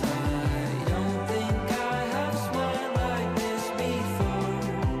 'Cause I don't think I have smiled like this before.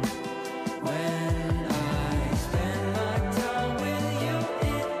 When I spend my time with you,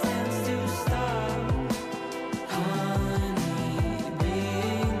 it tends to stop. Honey,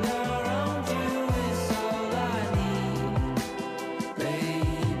 being around you is all I need.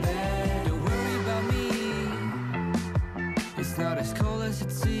 Baby, don't worry about me. It's not as cold as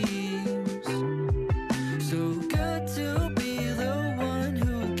it seems. So good to be the one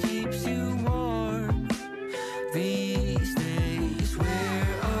who keeps you warm. These days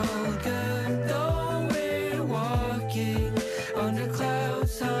we're all good, though we're walking under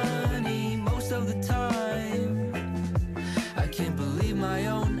clouds, honey, most of the time. I can't believe my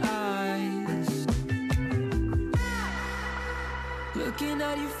own eyes. Looking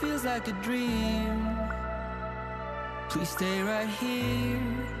at you feels like a dream. Please stay right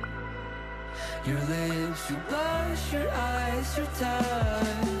here. Your lips, your blush, your eyes, your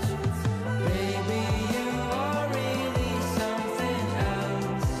touch. Baby, you are really something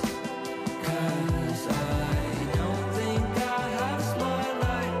else. 'Cause I don't think I have smiled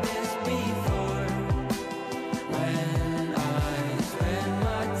like this before. When I spend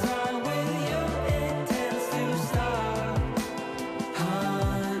my time with you, it tends to stop.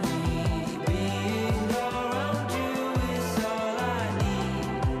 Honey, being around you is all I need,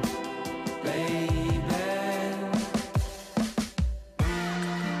 baby.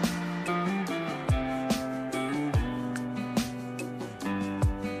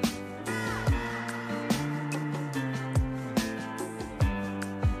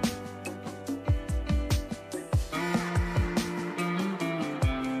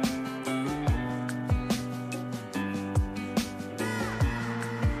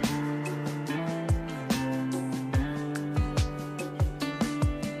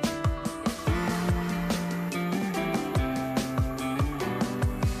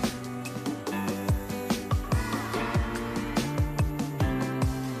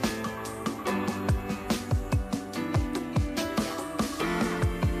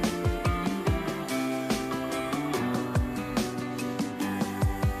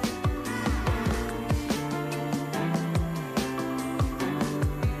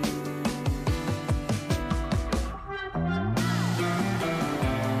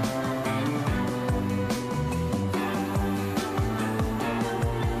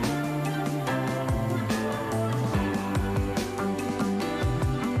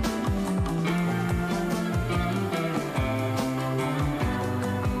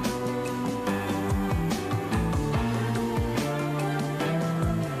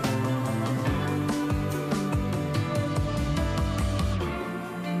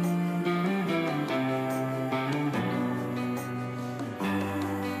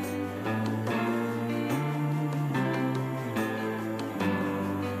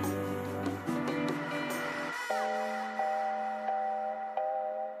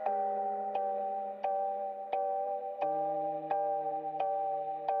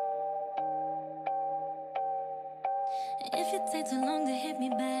 If it takes too long to hit me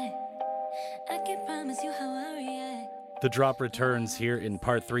back, I can promise you how I react. The drop returns here in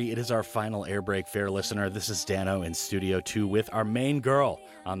part 3. It is our final air break, fair listener. This is Danno in Studio 2 with our main girl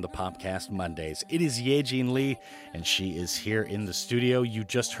on the Popcast Mondays. It is Yejin Lee, and she is here in the studio. You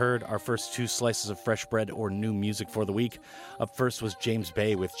just heard our first 2 slices of fresh bread or new music for the week. Up first was James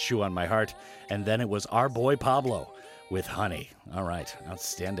Bay with Chew on My Heart, and then it was our boy Pablo with Honey. All right,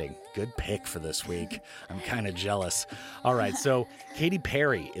 outstanding. Good pick for this week. I'm kind of jealous. All right, so Katy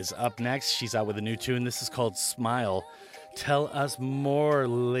Perry is up next. She's out with a new tune. This is called Smile. Tell us more,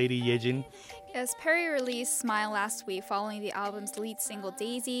 Lady Yejin. Yes, Perry released Smile last week following the album's lead single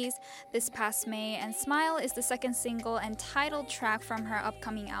Daisies this past May, and Smile is the second single and title track from her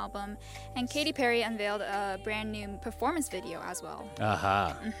upcoming album. And Katy Perry unveiled a brand new performance video as well.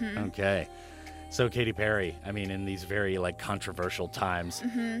 Aha. Okay. So Katy Perry, I mean, in these very controversial times,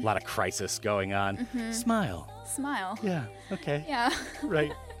 a lot of crisis going on. Smile. Smile. Yeah. Okay. Yeah.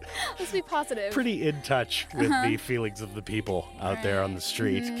 Right. Let's be positive. Pretty in touch with the feelings of the people out there on the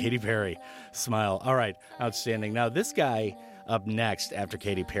street. Katy Perry, Smile. All right, outstanding. Now, this guy, Up next, after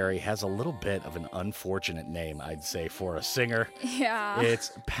Katy Perry, has a little bit of an unfortunate name, I'd say, for a singer. Yeah.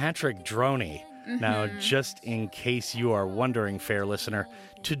 It's Patrick Droney. Now, just in case you are wondering, fair listener,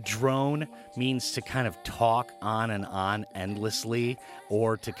 to drone means to kind of talk on and on endlessly,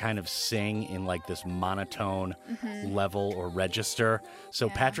 or to kind of sing in like this monotone level or register. So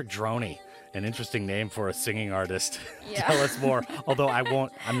Patrick Droney, an interesting name for a singing artist. Yeah. Tell us more. Although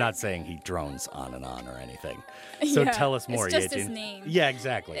I'm not saying he drones on and on or anything. So tell us more, It's just Yejin. his name. Yeah,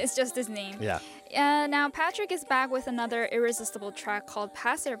 exactly. It's just his name. Yeah. Now, Patrick is back with another irresistible track called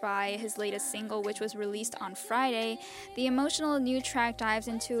Passerby, his latest single, which was released on Friday. The emotional new track dives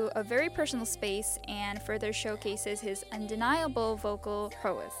into a very personal space and further showcases his undeniable vocal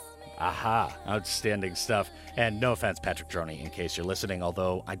prowess. Aha, outstanding stuff. And no offense, Patrick Droney, in case you're listening,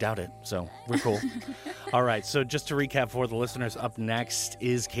 although I doubt it, so we're cool. All right, so just to recap for the listeners, up next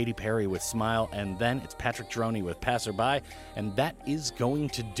is Katy Perry with Smile, and then it's Patrick Droney with Passerby, and that is going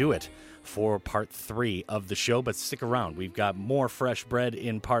to do it for part 3 of the show. But stick around, we've got more fresh bread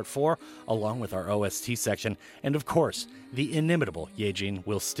in part 4, along with our OST section, and of course, the inimitable Yejin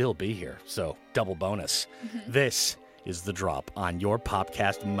will still be here, so double bonus. This is The Drop on your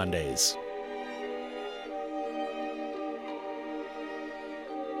Popcast Mondays.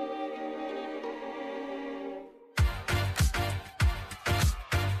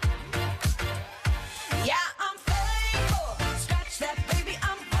 Yeah, I'm faithful. Scratch that, baby,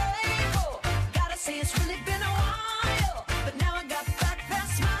 I'm grateful. Gotta say it's really been a while, but now I got back that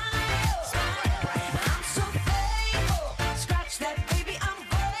smile. I'm so faithful. Scratch that, baby, I'm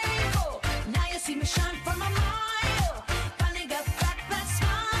grateful. Now you see me shine from a mile. Finally got back that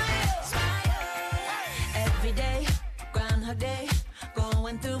smile. Every day, Groundhog Day,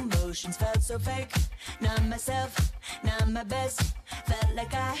 going through motions felt so fake. Not myself, not my best. Felt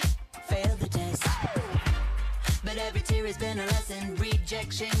like I failed the test. But every tear has been a lesson.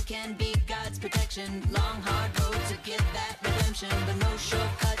 Rejection can be God's protection. Long, hard road to get that redemption, but no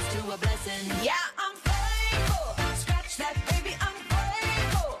shortcuts to a blessing. Yeah, I'm faithful. Scratch that, baby, I'm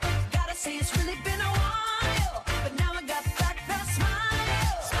grateful. Gotta say it's really been a while, but now I got back that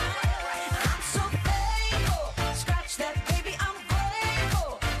smile. I'm so faithful. Scratch that, baby, I'm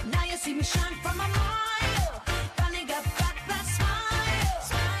grateful. Now you see me shine from a mile. Finally got back that smile.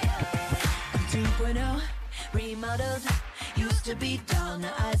 2.0 remodeled, used to be dull,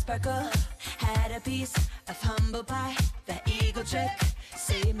 now I sparkle. Had a piece of humble pie, that eagle trick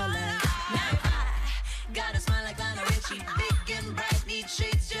saved my life. Now I got a smile like Lionel Richie, big and bright, need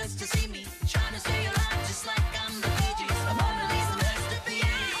shades just to see me. Trying to stay alive just like I'm the Bee Gees, a Mona Lisa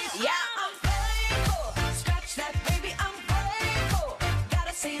masterpiece. Yeah, I'm faithful. Scratch that, baby, I'm grateful.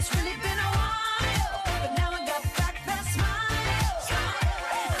 Gotta say it's really been a while, but now I got back that smile.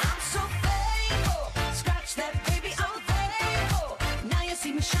 I'm so faithful. Scratch that, baby, I'm grateful. Now you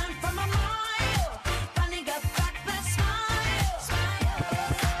see me shine from a mile. Finally got back that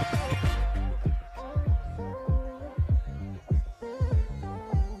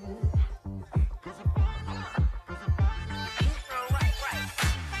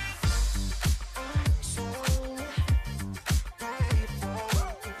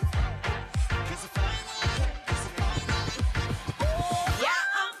Yeah,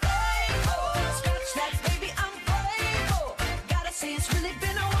 I'm faithful. Scratch that, baby, I'm grateful. Gotta say it's really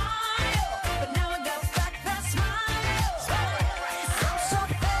been a while, but now I got back that smile. I'm so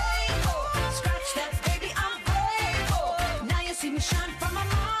faithful. Scratch that, baby, I'm grateful. Now you see me shine from a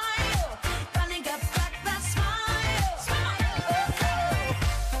mile. Finally got back that smile.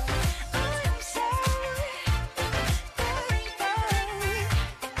 I'm so faithful.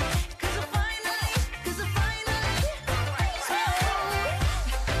 'Cause I finally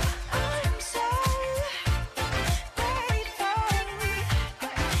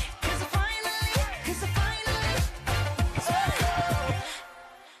I'm so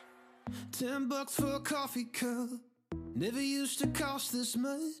 $10 for a coffee cup. Never used to cost this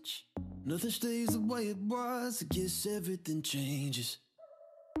much. Nothing stays the way it was. I guess everything changes.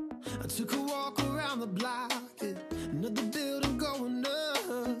 I took a walk around the block. Another building going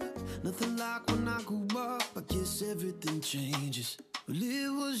up. Nothing like when I grew up. I guess everything changes. Well,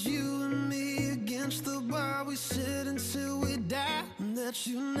 it was you and me against the world. We said until we die, and that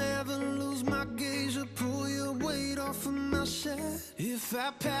you never lose my gaze or pull your weight off of my side. If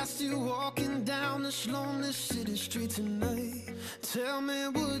I passed you walking down this lonely city street tonight, tell me,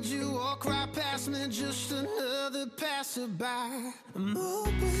 would you walk right past me, just another passerby? I'm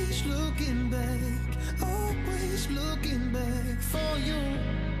always looking back for you.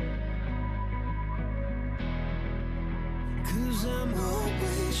 'Cause I'm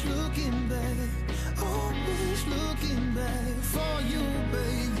always looking back always looking back for you,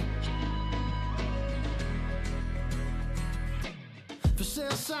 baby. For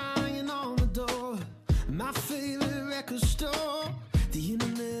sale sign on the door, my favorite record store. The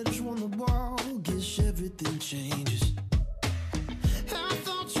internet is on the wall, guess everything changes. I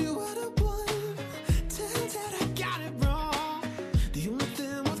thought you were the one, turns out I got it wrong. The only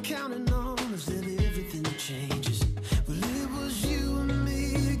thing worth counting on is that everything changes. Well, it was you and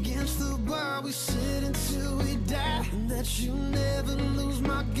me against the world, we sit until we die. And that you never lose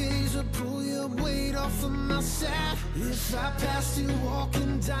my gaze or pull your weight off of my side. If I passed you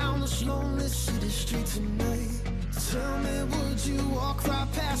walking down this lonely city street tonight, tell me, would you walk right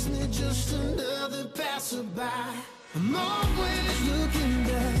past me, just another passerby? I'm always looking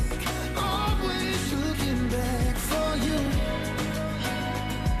back for you.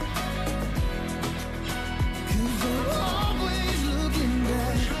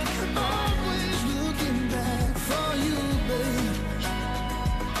 'Cause I'm always looking back for you, babe.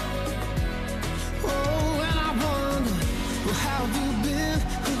 Oh, and I wonder, well, how have you been?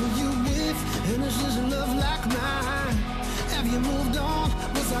 Who are you with? And is this love like mine? Have you moved on?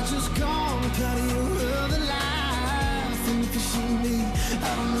 Was I just gone? Part of your other life? And if you see me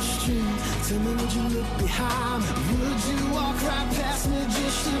out on the street, tell me, would you look behind? Would you walk right past me,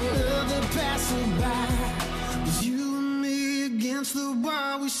 just another passerby? Was you and me against the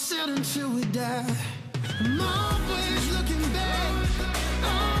world, we said until we die. I'm always looking back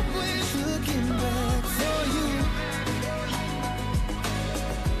for you.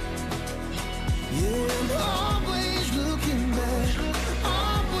 Yeah, I'm always looking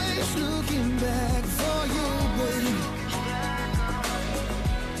back for you, baby.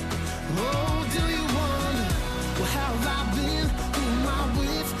 Oh, do you wonder, well, how have I been? Who am I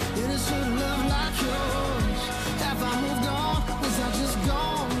with? It is a love like yours. Have I moved on? Was I just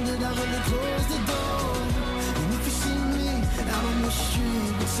gone? Did I really close the door? And if you see me out on the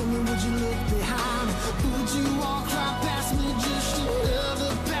street, tell me, would you look behind? Would you walk right past me, just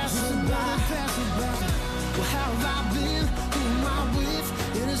another passerby? Well, how have I been? Who am I with?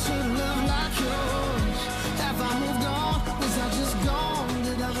 It is a love like yours. Have I moved on? Was I just gone?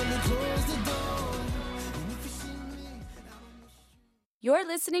 Did I really close the door? And if you see me out on the street. You're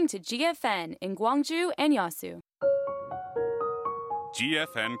listening to GFN in Gwangju and Yeosu.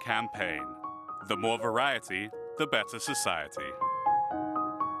 GFN campaign. The more variety, the better society.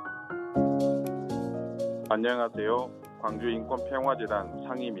 안녕하세요. 광주인권평화재단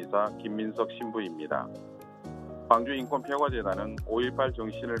상임이사 김민석 신부입니다. 광주인권평화재단은 5.18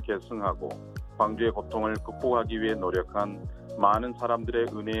 정신을 계승하고 광주의 고통을 극복하기 위해 노력한 많은 사람들의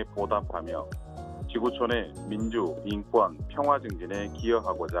은혜에 보답하며 지구촌의 민주, 인권, 평화 증진에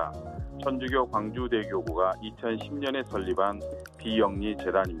기여하고자 천주교 광주대교구가 2010년에 설립한 비영리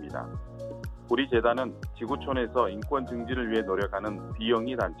재단입니다. 우리 재단은 지구촌에서 인권 증진을 위해 노력하는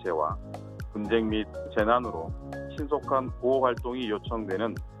비영리 단체와 분쟁 및 재난으로 신속한 보호 활동이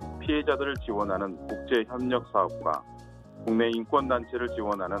요청되는 피해자들을 지원하는 국제 협력 사업과 국내 인권 단체를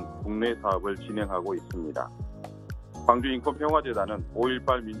지원하는 국내 사업을 진행하고 있습니다. 광주 인권평화재단은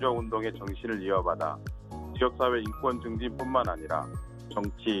 5.18 민주화운동의 정신을 이어받아 지역사회 인권 증진뿐만 아니라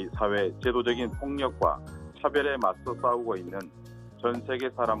정치, 사회, 제도적인 폭력과 차별에 맞서 싸우고 있는 전 세계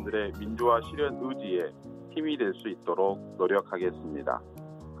사람들의 민주화 실현 의지에 힘이 될 수 있도록 노력하겠습니다.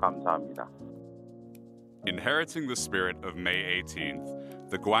 감사합니다. Inheriting the spirit of May 18th,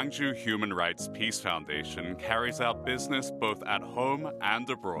 the Gwangju Human Rights Peace Foundation carries out business both at home and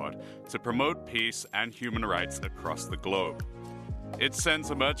abroad to promote peace and human rights across the globe. It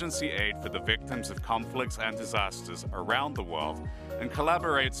sends emergency aid for the victims of conflicts and disasters around the world and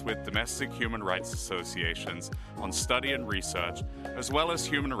collaborates with domestic human rights associations on study and research, as well as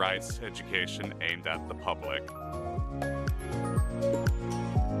human rights education aimed at the public.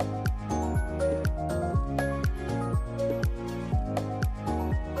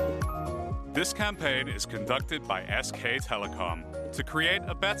 This campaign is conducted by SK Telecom to create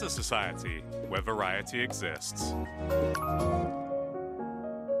a better society where variety exists.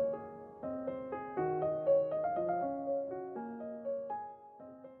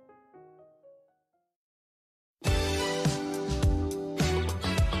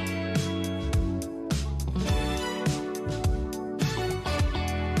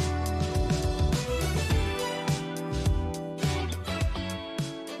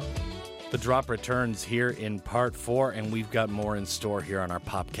 The drop returns here in part 4, and we've got more in store here on our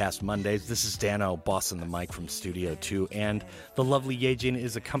Popcast Mondays. This is Danno, bossing the mic from Studio 2, and the lovely Yejin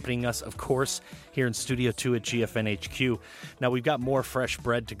is accompanying us, of course, here in Studio 2 at GFN HQ. Now, we've got more fresh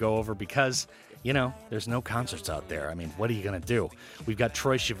bread to go over because you know, there's no concerts out there. I mean, what are you going to do? We've got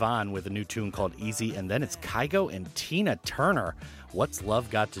Troye Sivan with a new tune called Easy, and then it's Kygo and Tina Turner. What's Love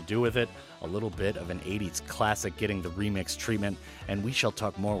Got to Do with It? A little bit of an 80s classic getting the remix treatment, and we shall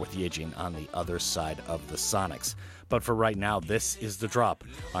talk more with Yejin on the other side of the Sonics. But for right now, this is The Drop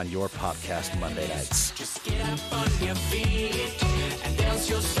on your Popcast Monday nights. Just get up on your feet and dance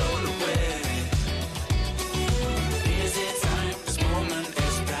your soul away. Is it time? This moment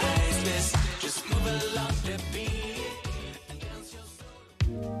is priceless. Just move along the beat and dance your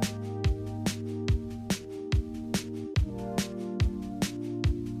soul.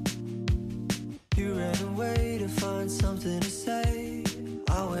 You ran away to find something to say.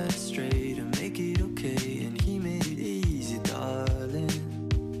 I went straight to make it okay, and he made it easy, darling.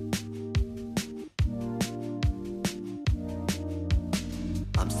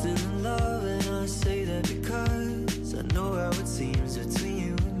 I'm still in love, and I say that because I know how it seems between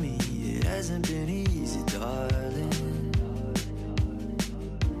you and me. It hasn't been easy, darling.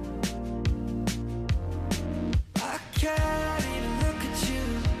 I can't even look at you.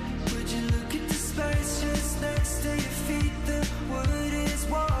 Would you look at the space just next to your feet? The wood is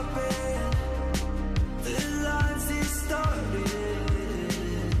warping, the lines distorted.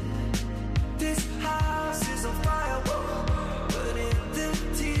 This house is on fire, but if the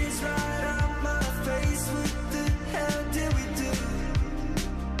tears right on my face, what the hell did we do?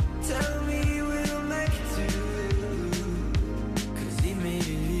 Tell me we'll make it through, 'cause he made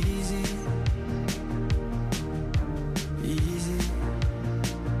it easy, easy.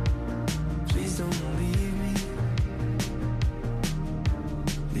 Please don't leave me,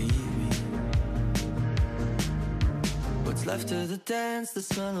 leave me. What's left of the dance, the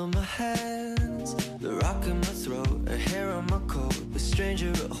smell on my hands, the rock in my throat, a hair on my coat, a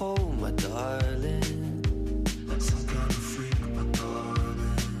stranger at home, my darling. Some kind of freak, my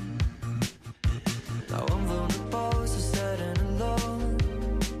darling. Now I'm vulnerable, so sad and alone.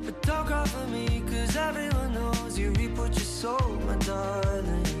 But don't cry for me, 'cause everyone knows you reap what you sow, my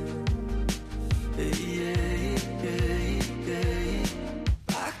darling. Hey, hey, hey, hey.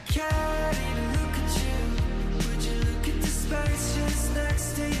 I can't even look at you. Would you look at the space just next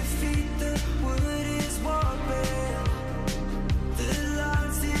to your feet? The wood is warping, the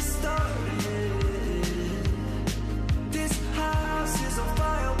lines distorted. This house is on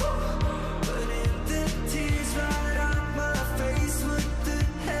fire, but if the tears right on my face, what the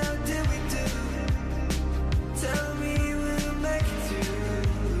hell did we do? Tell me we'll make it through,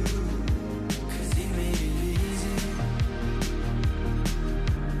 'cause he made it easy,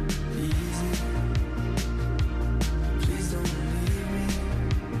 easy. Please don't leave me,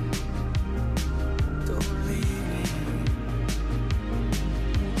 don't leave me.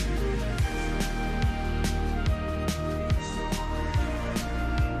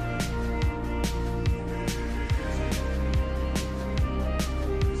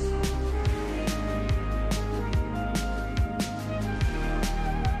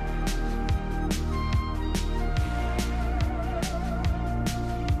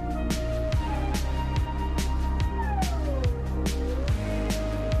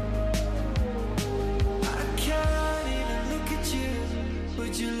 I can't even look at you.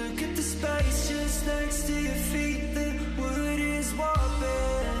 Would you look at the space just next to your feet? The wood is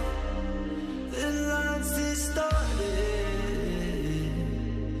warping, the lines distorted.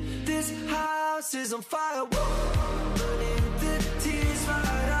 This house is on fire, but if the tears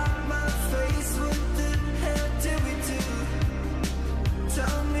right on my face, what the hell did we do?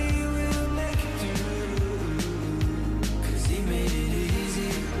 Tell me we'll make it through, 'cause he made it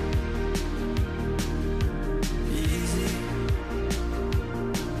easy, easy.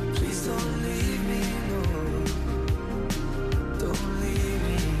 Please don't leave me, no, don't leave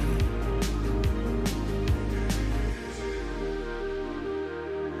me.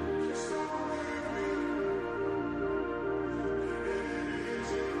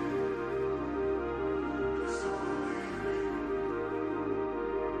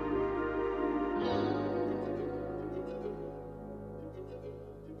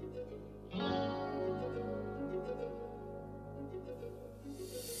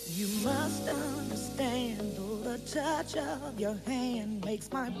 You must understand, though the touch of your hand makes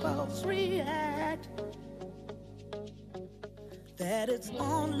my pulse react, that it's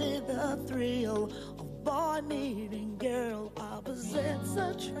only the thrill of boy meeting girl, opposites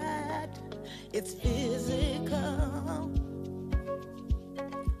attract. It's physical,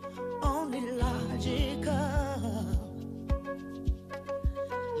 only logical.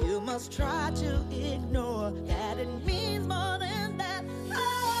 You must try to ignore that it means more than that.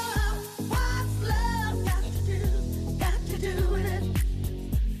 Oh, what's love got to do with it?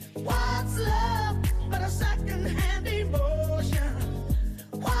 What's love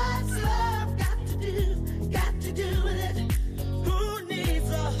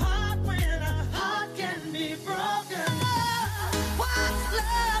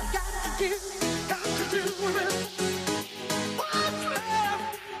do, got to do it. What's love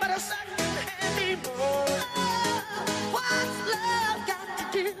but a second-hand emotion? What's love got to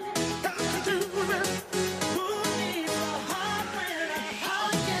do, got to do it? Who needs a heart when a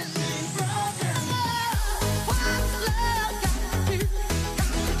heart can be broken? What's love got to do,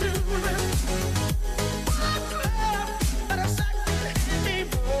 got to do it? What's love but a second-hand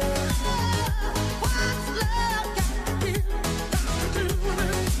emotion? What's love got to do, got to do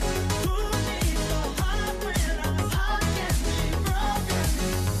it? Who needs a heart when a heart can be broken?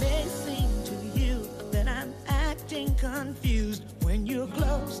 May seem to you that I'm acting confused when you're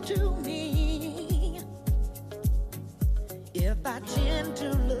close to me. If I tend to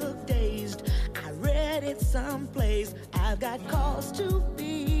look dazed, I read it someplace. I've got cause to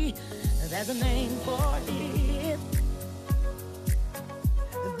be. There's a name for it.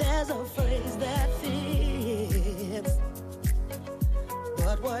 There's a phrase that fits.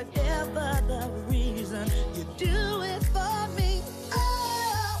 But whatever the reason, you do it for me.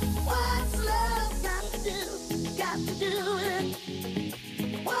 Oh, what's love got to do? Got to do it.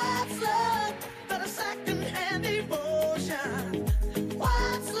 What's love but a second-hand emotion?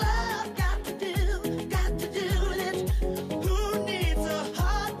 What's love got to do? Got to do it. Who needs a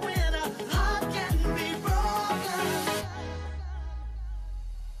heart when a heart can be broken?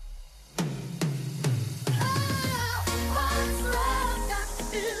 What's love got to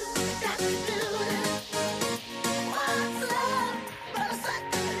do? Got to do it. What's love but a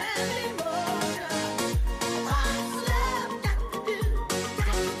second-hand emotion? What's love got to do?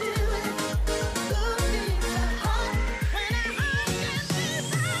 Got to do it. Who needs a heart when a heart can be broken?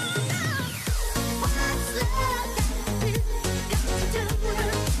 What's love got to do? Got to do it.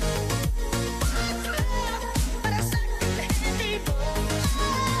 What's love but a second-hand emotion? What's love got to do? Got to do it. Who needs a heart when a heart can be broken?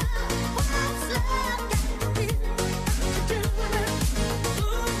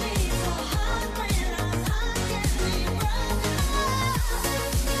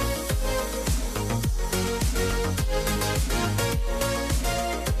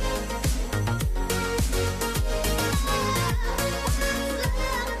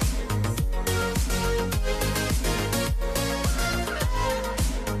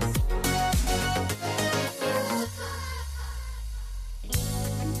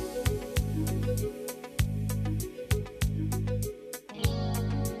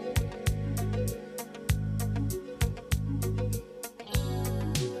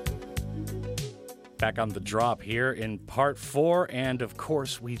 Back on the drop here in part 4, and of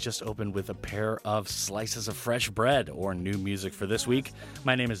course we just opened with a pair of slices of fresh bread, or new music for this week.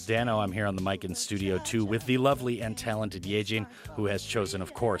 My name is Danno. I'm here on the mic in Studio 2 with the lovely and talented Yejin, who has chosen,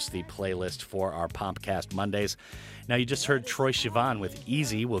 of course, the playlist for our Popcast Mondays. Now, you just heard Troye Sivan with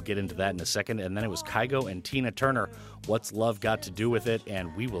Easy. We'll get into that in a second. And then it was Kygo and Tina Turner, What's Love Got to Do With It?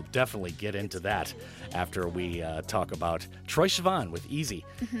 And we will definitely get into that after we talk about Troye Sivan with Easy.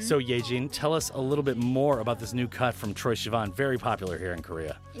 So, Yejin, tell us a little bit more about this new cut from Troye Sivan, very popular here in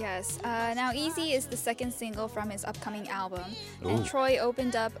Korea. Yes. Now, Easy is the second single from his upcoming album. And Ooh. Troye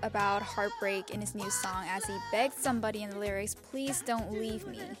opened up about heartbreak in his new song as he begged somebody in the lyrics, please don't leave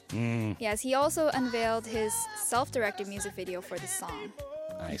me. Yes, he also unveiled his self-directed music video for the song.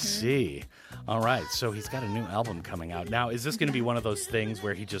 I see. All right, so he's got a new album coming out. Now, is this going to be one of those things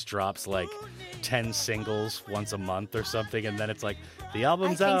where he just drops like 10 singles once a month or something, and then it's like, the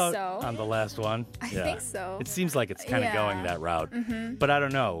album's out on the last one? I think so. It seems like it's kind of going that route. But I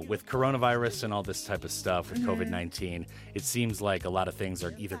don't know. With coronavirus and all this type of stuff, with COVID-19, it seems like a lot of things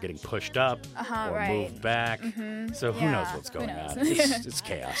are either getting pushed up or moved back. So who knows what's going on? It's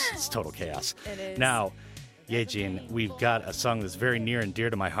chaos. It's total chaos. It is. Now, Yejin, we've got a song that's very near and dear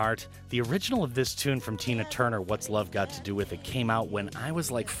to my heart. The original of this tune from Tina Turner, What's Love Got to Do With It, came out when I was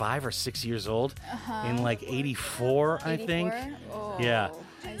like 5 or 6 years old, in like 84, I think. Oh, Yeah.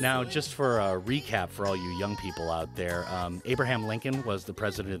 Now, just for a recap for all you young people out there, Abraham Lincoln was the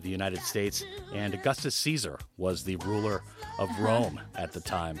president of the United States, and Augustus Caesar was the ruler of Rome at the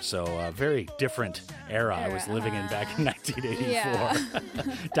time. So a very different era I was living in back in 1984.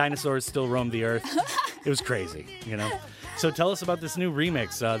 Yeah. Dinosaurs still roamed the earth. It was crazy, you know? So tell us about this new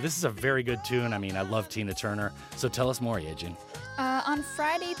remix. This is a very good tune. I mean, I love Tina Turner. So tell us more, Yejin. On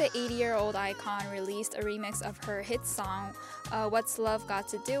Friday, the 80-year-old icon released a remix of her hit song, What's Love Got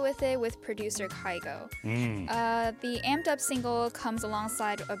to Do With It, with producer Kygo. The amped-up single comes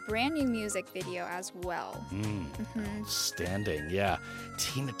alongside a brand new music video as well. Outstanding, yeah.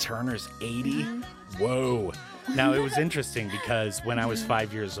 Tina Turner's 80? Whoa. Now, it was interesting because when I was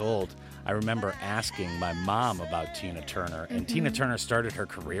 5 years old, I remember asking my mom about Tina Turner, and Tina Turner started her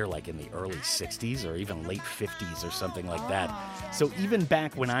career like in the early 60s or even late 50s or something like that. So even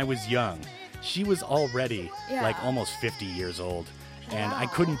back when I was young, she was already like almost 50 years old. And I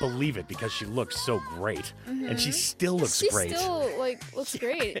couldn't believe it because she looked so great. And she still looks great. She still, looks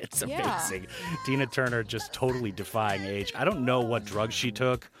great. It's amazing. Tina Turner just totally defying age. I don't know what drugs she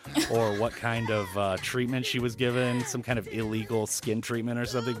took or what kind of treatment she was given, some kind of illegal skin treatment or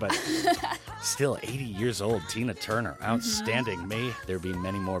something, but still 80 years old, Tina Turner. Outstanding. May there be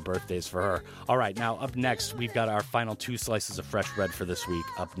many more birthdays for her. All right, now up next, we've got our final 2 slices of fresh bread for this week.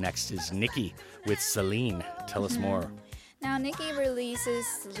 Up next is NIKI with Selene. Tell us more. Now, NIKI releases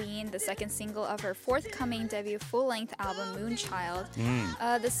Selene, the second single of her forthcoming debut full-length album, Moonchild.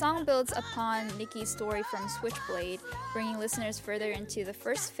 The song builds upon NIKI's story from Switchblade, bringing listeners further into the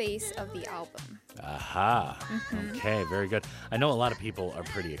first phase of the album. Aha. Okay, very good. I know a lot of people are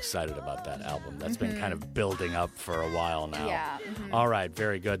pretty excited about that album. That's been kind of building up for a while now. Yeah. All right,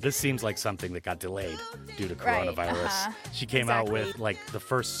 very good. This seems like something that got delayed due to coronavirus. She came out with like the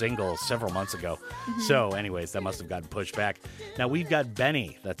first single several months ago. So anyways, that must have gotten pushed back. Now we've got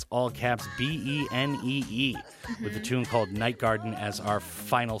BENEE, that's all caps BENEE, with the tune called Night Garden as our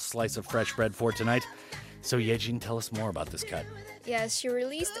final slice of fresh bread for tonight. So Yejin, tell us more about this cut. Yes, she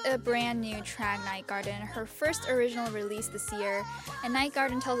released a brand new track, Night Garden, her first original release this year. And Night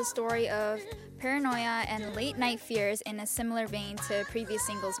Garden tells a story of paranoia and late night fears in a similar vein to previous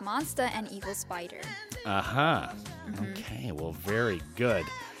singles Monster and Evil Spider. Okay, well, very good.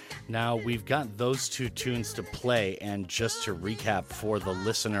 Now, we've got those 2 tunes to play, and just to recap for the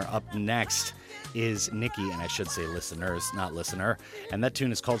listener, up next is NIKI, and I should say listeners, not listener, and that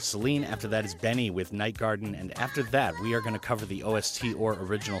tune is called Selene. After that is BENEE with Night Garden, and after that, we are going to cover the OST or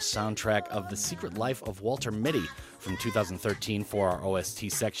original soundtrack of The Secret Life of Walter Mitty from 2013 for our OST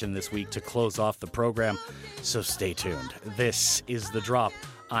section this week to close off the program, so stay tuned. This is The Drop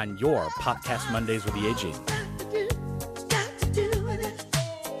on your Popcast Mondays with Yejin.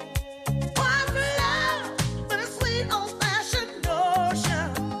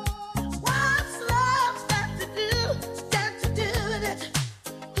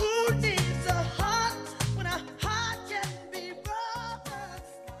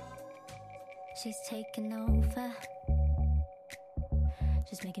 She's taking over.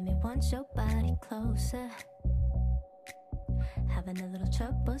 She's making me want your body closer. Having a little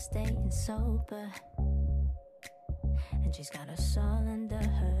trouble staying sober. And she's got us all under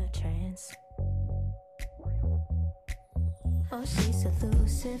her trance. Oh, she's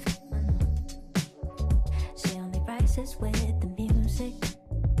elusive. She only rises with the music.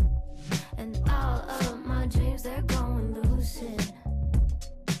 And all of my dreams, they're going lucid.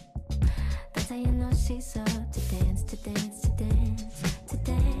 That's how you know she's up to dance, to dance, to dance, to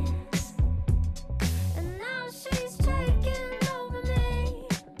dance. And now she's taking over me.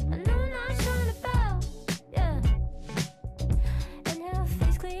 I know I'm not trying to bow, yeah. And her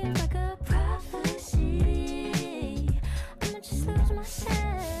face clear like a prophecy. I'ma just lose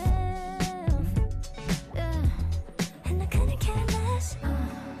myself, yeah. And I couldn't care less,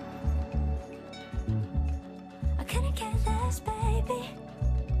 I couldn't care less, baby.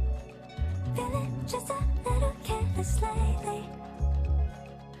 Feeling just a little careless lately.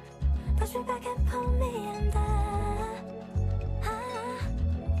 Push me back and pull me under.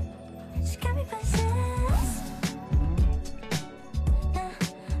 She got me possessed. Now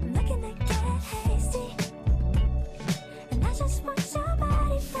I'm looking to get hasty. And I just want your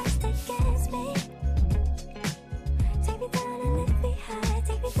body pressed against me. Take me down and lift me high.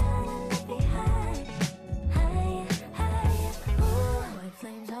 Take me down and lift me high. Higher, higher, ooh. White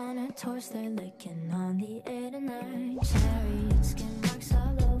flames on her torch, they're licking on the air tonight. Cherry skin marks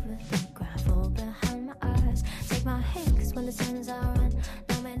all over the gravel behind my eyes. Take my hand, cause when the sun's out run,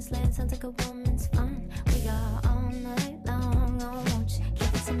 no man's land sounds like a woman's fun. We got all night long, oh won't you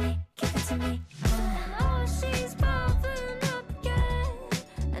give it to me, give it to me. Oh, she's popping up again,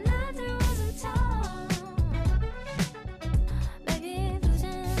 and nothing wasn't told. Baby,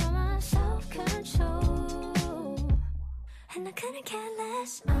 losing all my self-control. And I couldn't care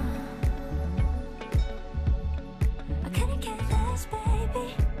less, I couldn't care less,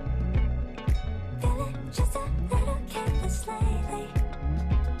 baby. Feeling just a little careless lately.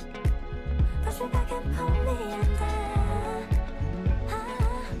 Push me back and pull me under.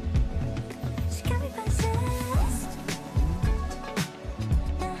 She got me possessed.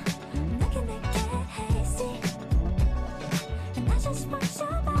 Now I'm looking to get hasty. And I just want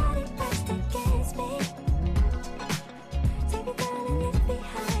your body pressed against me. Take me down and lift me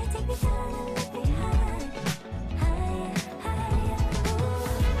high. Take me down and lift me high. Higher, higher,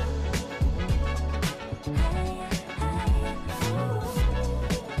 ooh.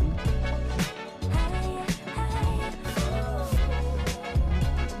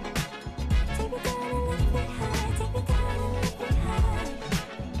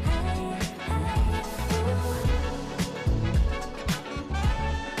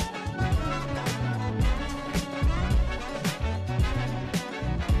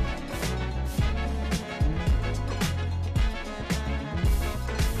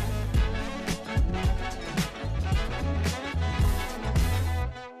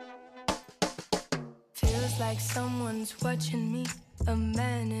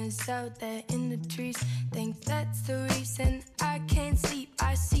 man is out there in the trees. Think that's the reason I can't sleep.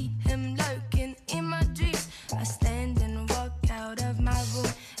 I see him lurking in my dreams. I stand and walk out of my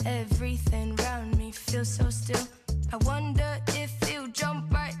room. Everything around me feels so still. I wonder if he'll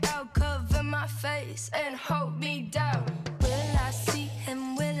jump right out, cover my face and hold me down. Will I see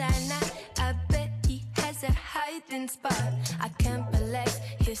him? Will I not? I bet he has a hiding spot. I can't relax,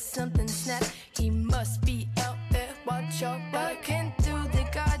 hear something snap. He must be out there, watch out, walking through the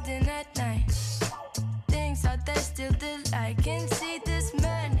garden at night. Things out there still I can see this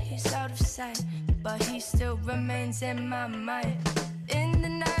man, he's out of sight, but he still remains in my mind. In the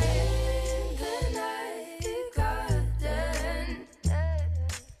night garden,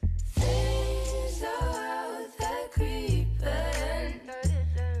 things are out there creeping.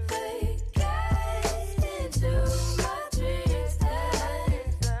 They get into my dreams that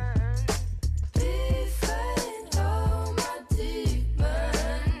befriend all my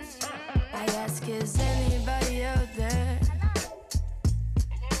demons. I ask, is anybody out there?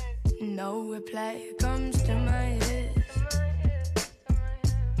 No reply comes to my ears.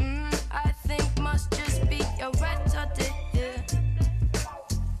 I think must just be a rat out there.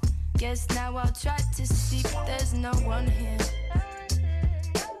 Guess now I'll try to sleep, there's no one here.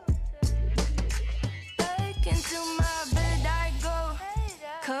 Back into my bed I go.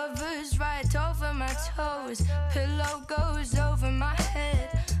 Covers right over my toes. Pillow goes over my head.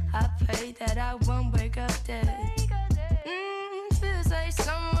 I pray that I won't wake up dead. Feels like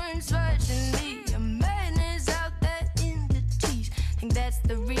someone's watching me. A man is out there in the trees. Think that's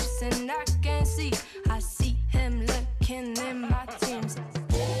the reason I can see. I see him looking in my dreams.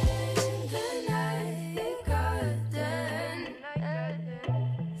 In the night garden,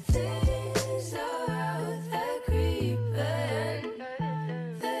 things are out there creeping.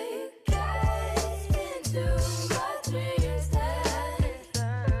 They get into my dreams that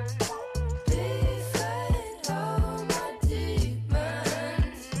befriend all my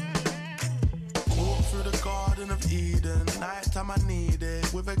demons. Walk through the Garden of Eden, nighttime I need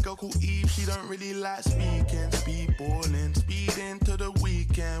it. With a girl called Eve, she don't really like speaking. Speedballing, speeding to the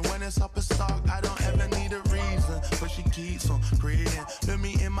weekend. When it's up a stock, I don't ever need a reason. But she keeps on praying. Look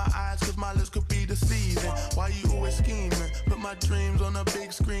me in my eyes, cause my lips could be deceiving. Why you always scheming? Put my dreams on a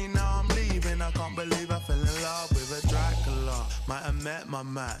big screen, now I'm leaving. I can't believe I fell in love with a Dracula. Might have met my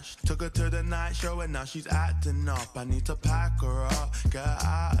match. Took her to the night show and now she's acting up. I need to pack her up, get her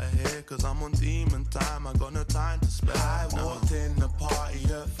out of here, cause I'm on demon time. I got no time to spare. I walked in the party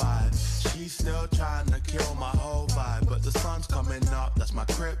at 5. She's still trying to kill my whole vibe, but the sun's coming up, that's my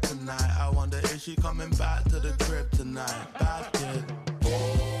kryptonite. I wonder if she coming back to the crib tonight. Bad kid.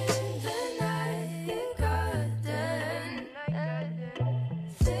 In the night garden,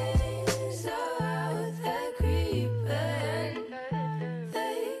 things are out there creeping.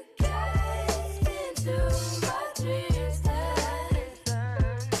 They get into my dreams that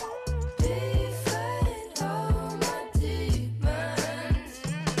befriend all my demons.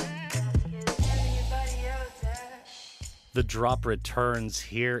 Anybody out there? The drop returns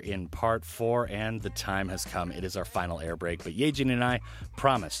here in part 4, and the time has come. It is our final air break, but Yejin and I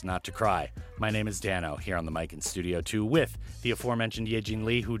promise not to cry. My name is Danno, here on the mic in Studio 2 with the aforementioned Yejin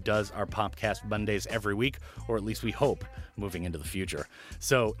Lee, who does our Popcast Mondays every week, or at least we hope, moving into the future.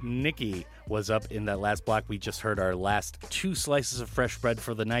 So NIKI was up in that last block. We just heard our last 2 slices of fresh bread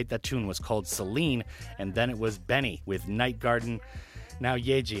for the night. That tune was called Selene, and then it was BENEE with Night Garden. Now,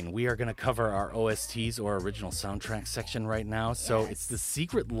 Yejin, we are going to cover our OSTs, or original soundtrack section right now. So it's The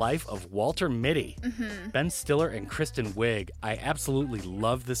Secret Life of Walter Mitty. Ben Stiller and Kristen Wiig. I absolutely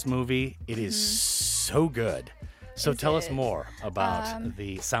love this movie. It is so good. So tell us more about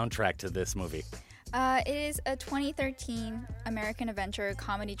the soundtrack to this movie. It is a 2013 American adventure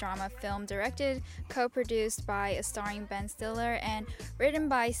comedy drama film directed, co-produced by starring Ben Stiller and written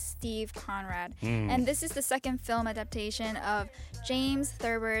by Steve Conrad. And this is the second film adaptation of James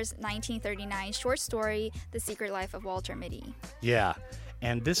Thurber's 1939 short story, The Secret Life of Walter Mitty. Yeah.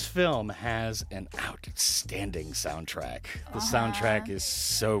 And this film has an outstanding soundtrack. The soundtrack is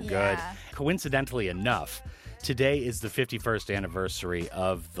so good. Coincidentally enough, today is the 51st anniversary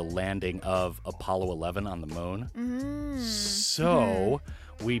of the landing of Apollo 11 on the moon. So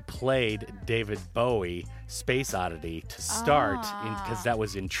we played David Bowie, Space Oddity, to start, because that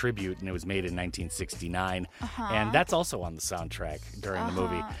was in tribute, and it was made in 1969. And that's also on the soundtrack during the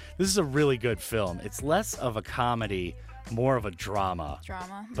movie. This is a really good film. It's less of a comedy, more of a drama.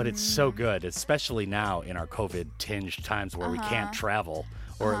 But it's so good, especially now in our COVID-tinged times where we can't travel,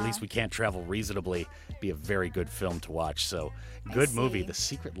 or at least we can't travel reasonably. Be a very good film to watch. So, good movie, The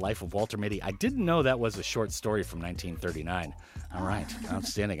Secret Life of Walter Mitty. I didn't know that was a short story from 1939. All right,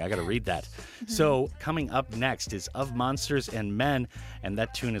 outstanding. I got to read that. So, coming up next is Of Monsters and Men, and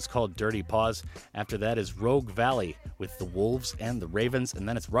that tune is called Dirty Paws. After that is Rogue Valley with the Wolves and the Ravens, and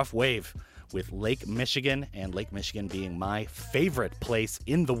then it's Rough Wave with Lake Michigan, and Lake Michigan being my favorite place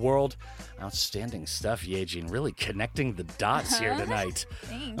in the world. Outstanding stuff, Yejin. Really connecting the dots here tonight.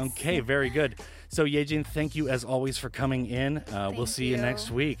 Thanks. Okay, very good. So, Yejin, thank you as always for coming in. We'll see you next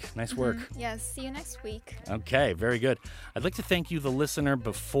week. Nice work. Yes, see you next week. Okay, very good. I'd like to thank you, the listener,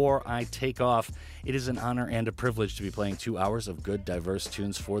 before I take off. It is an honor and a privilege to be playing 2 hours of good, diverse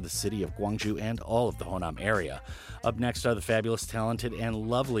tunes for the city of Gwangju and all of the Honam area. Up next are the fabulous, talented, and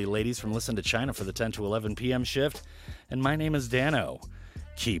lovely ladies from Listen to China for the 10 to 11 p.m. shift. And my name is Danno.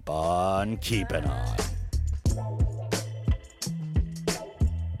 Keep on keeping on.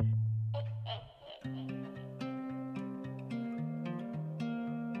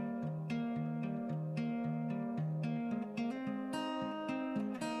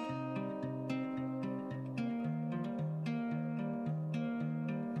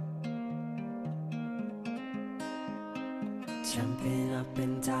 Jumping up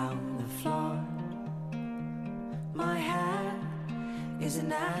and down the floor. My hair is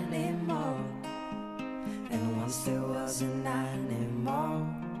an animal, and once there was an animal.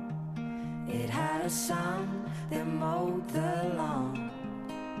 It had a son that mowed the lawn.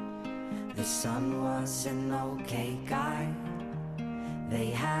 The son was an okay guy.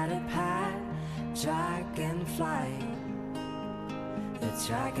 They had a pet dragonfly. The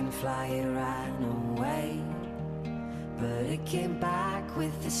dragonfly ran away, but it came back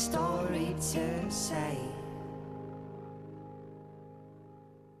with a story to say.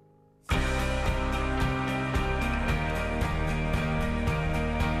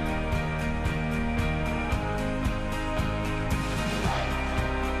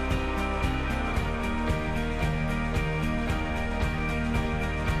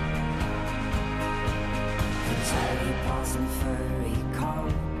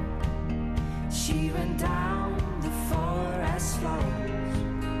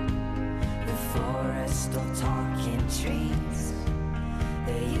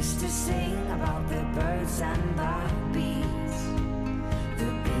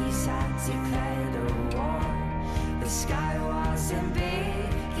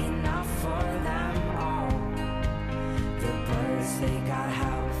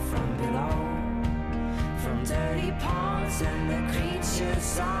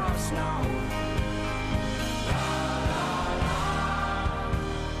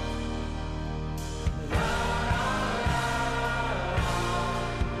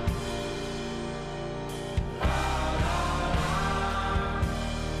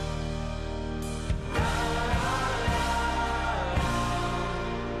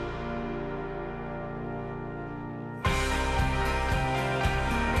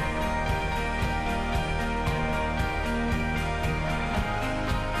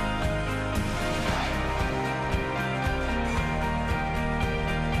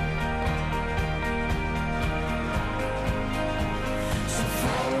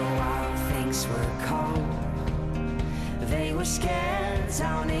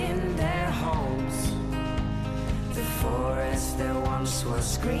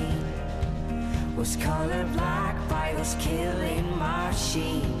 Was colored black by those killing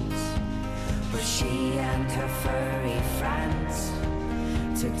machines. But she and her furry friends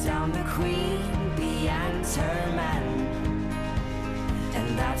took down the queen bee and her men.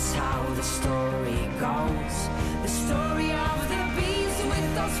 And that's how the story goes. The story of the bees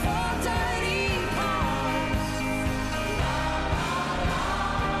with those 4 dirty paws.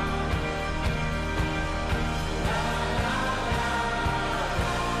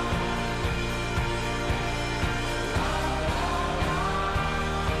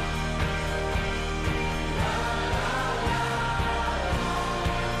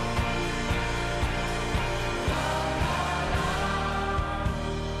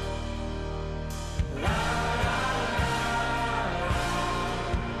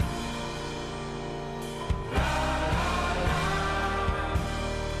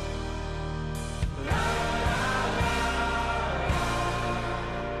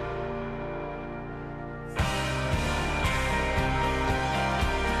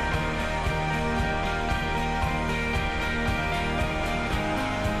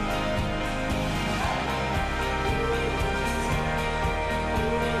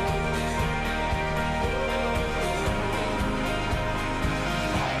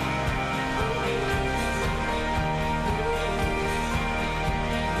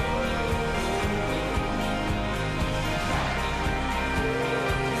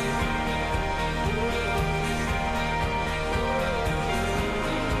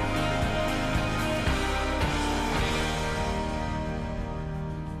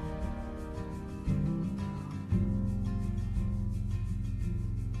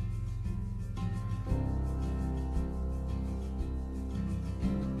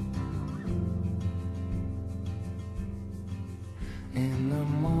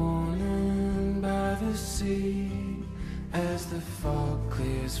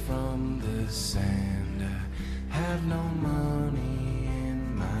 sand. I have no money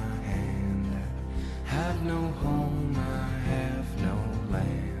in my hand. I have no home, I have no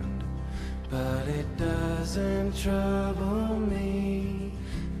land. But it doesn't trouble me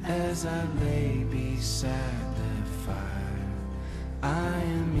as I lay beside the fire. I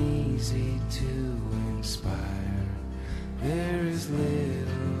am easy to inspire. There is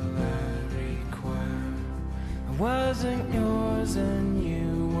little I require. I wasn't yours and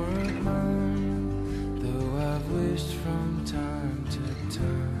you weren't mine, though I've wished from time to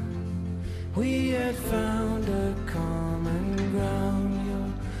time we had found a common ground. Your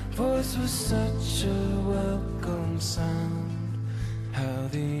voice was such a welcome sound. How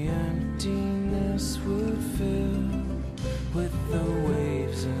the emptiness would fill with the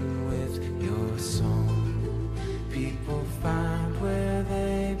waves and with your song. People find where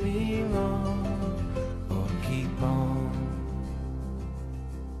they belong or keep on.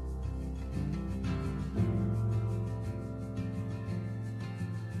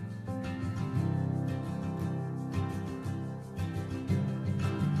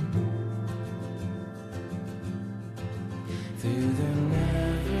 Through the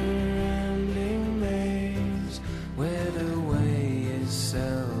never-ending maze where the way is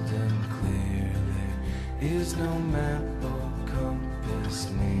seldom clear, there is no map or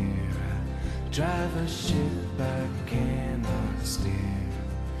compass near. I drive a ship I cannot steer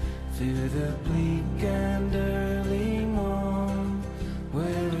through the bleak and early morn,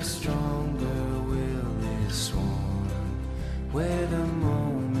 where a stronger will is sworn, where the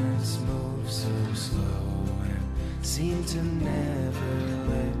moments move so slow seem to never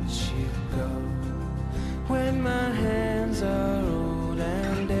let you go. When my hands are old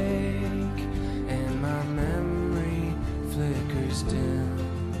and ache, and my memory flickers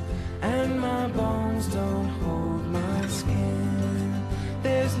dim, and my bones don't hold my skin,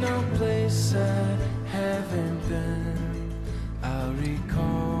 there's no place I haven't been. I'll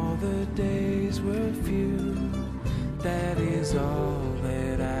recall the days were few, that is all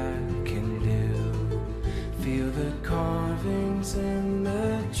that I can do. Feel the carvings in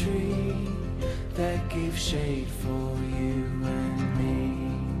the tree that gave shade for you and me.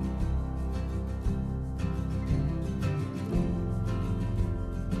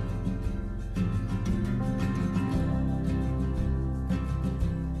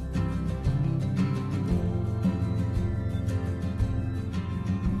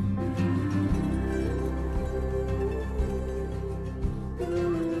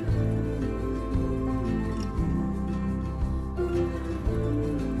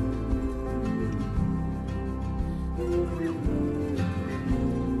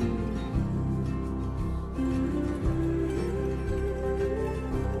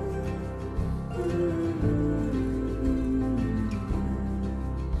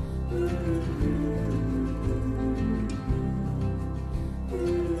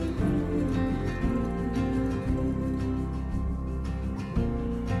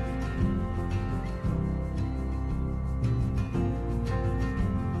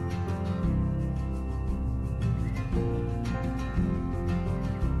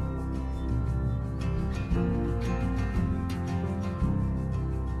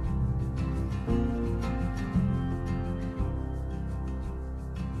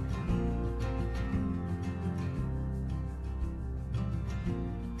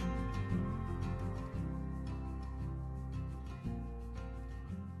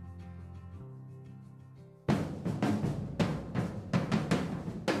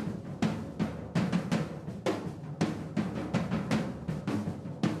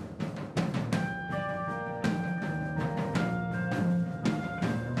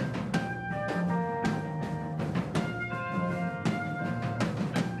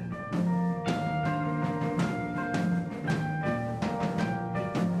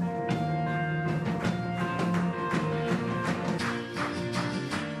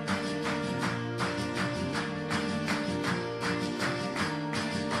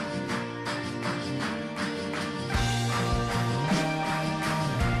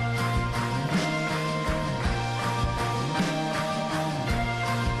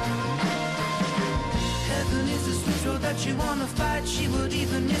 That you wanna fight, she would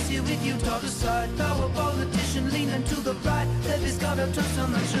even miss you if you taught aside. Though a politician leaning to the right, Levy's got a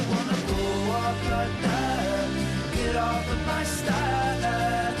touchdown that you wanna go off like that. Get off of my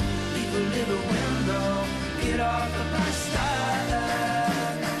style, leave a little window. Get off of my style.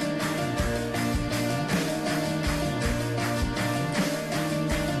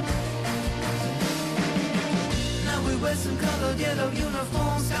 Now we wear some colored yellow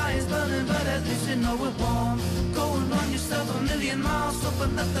uniform. Sky is burning, but at least you know it's warm. Go and run yourself a million miles, stop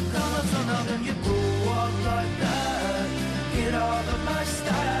and let the colors run out, and you grow up like that. Get off of my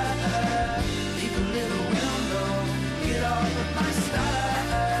style, leave a little window. Get off of my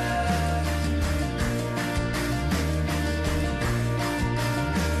style.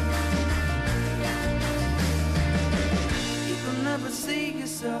 You can never see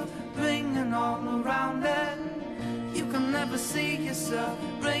yourself ringing all around it. You can never see yourself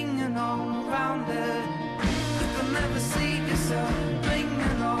ringing all around it. You can never see yourself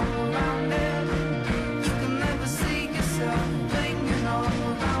ringing all around it. You can never see yourself ringing all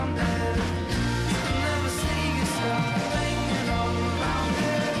around it. You can never see yourself ringing all around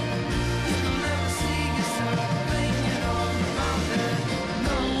it. You can never see yourself ringing all around it.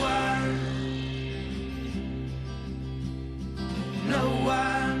 No one, no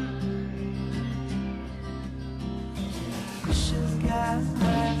one. Sugar,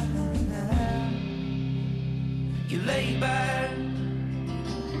 you lay back,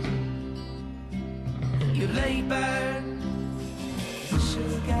 you lay back.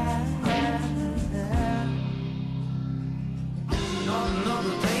 Sugar, not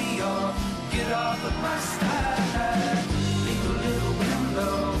another day off. Get off of my style.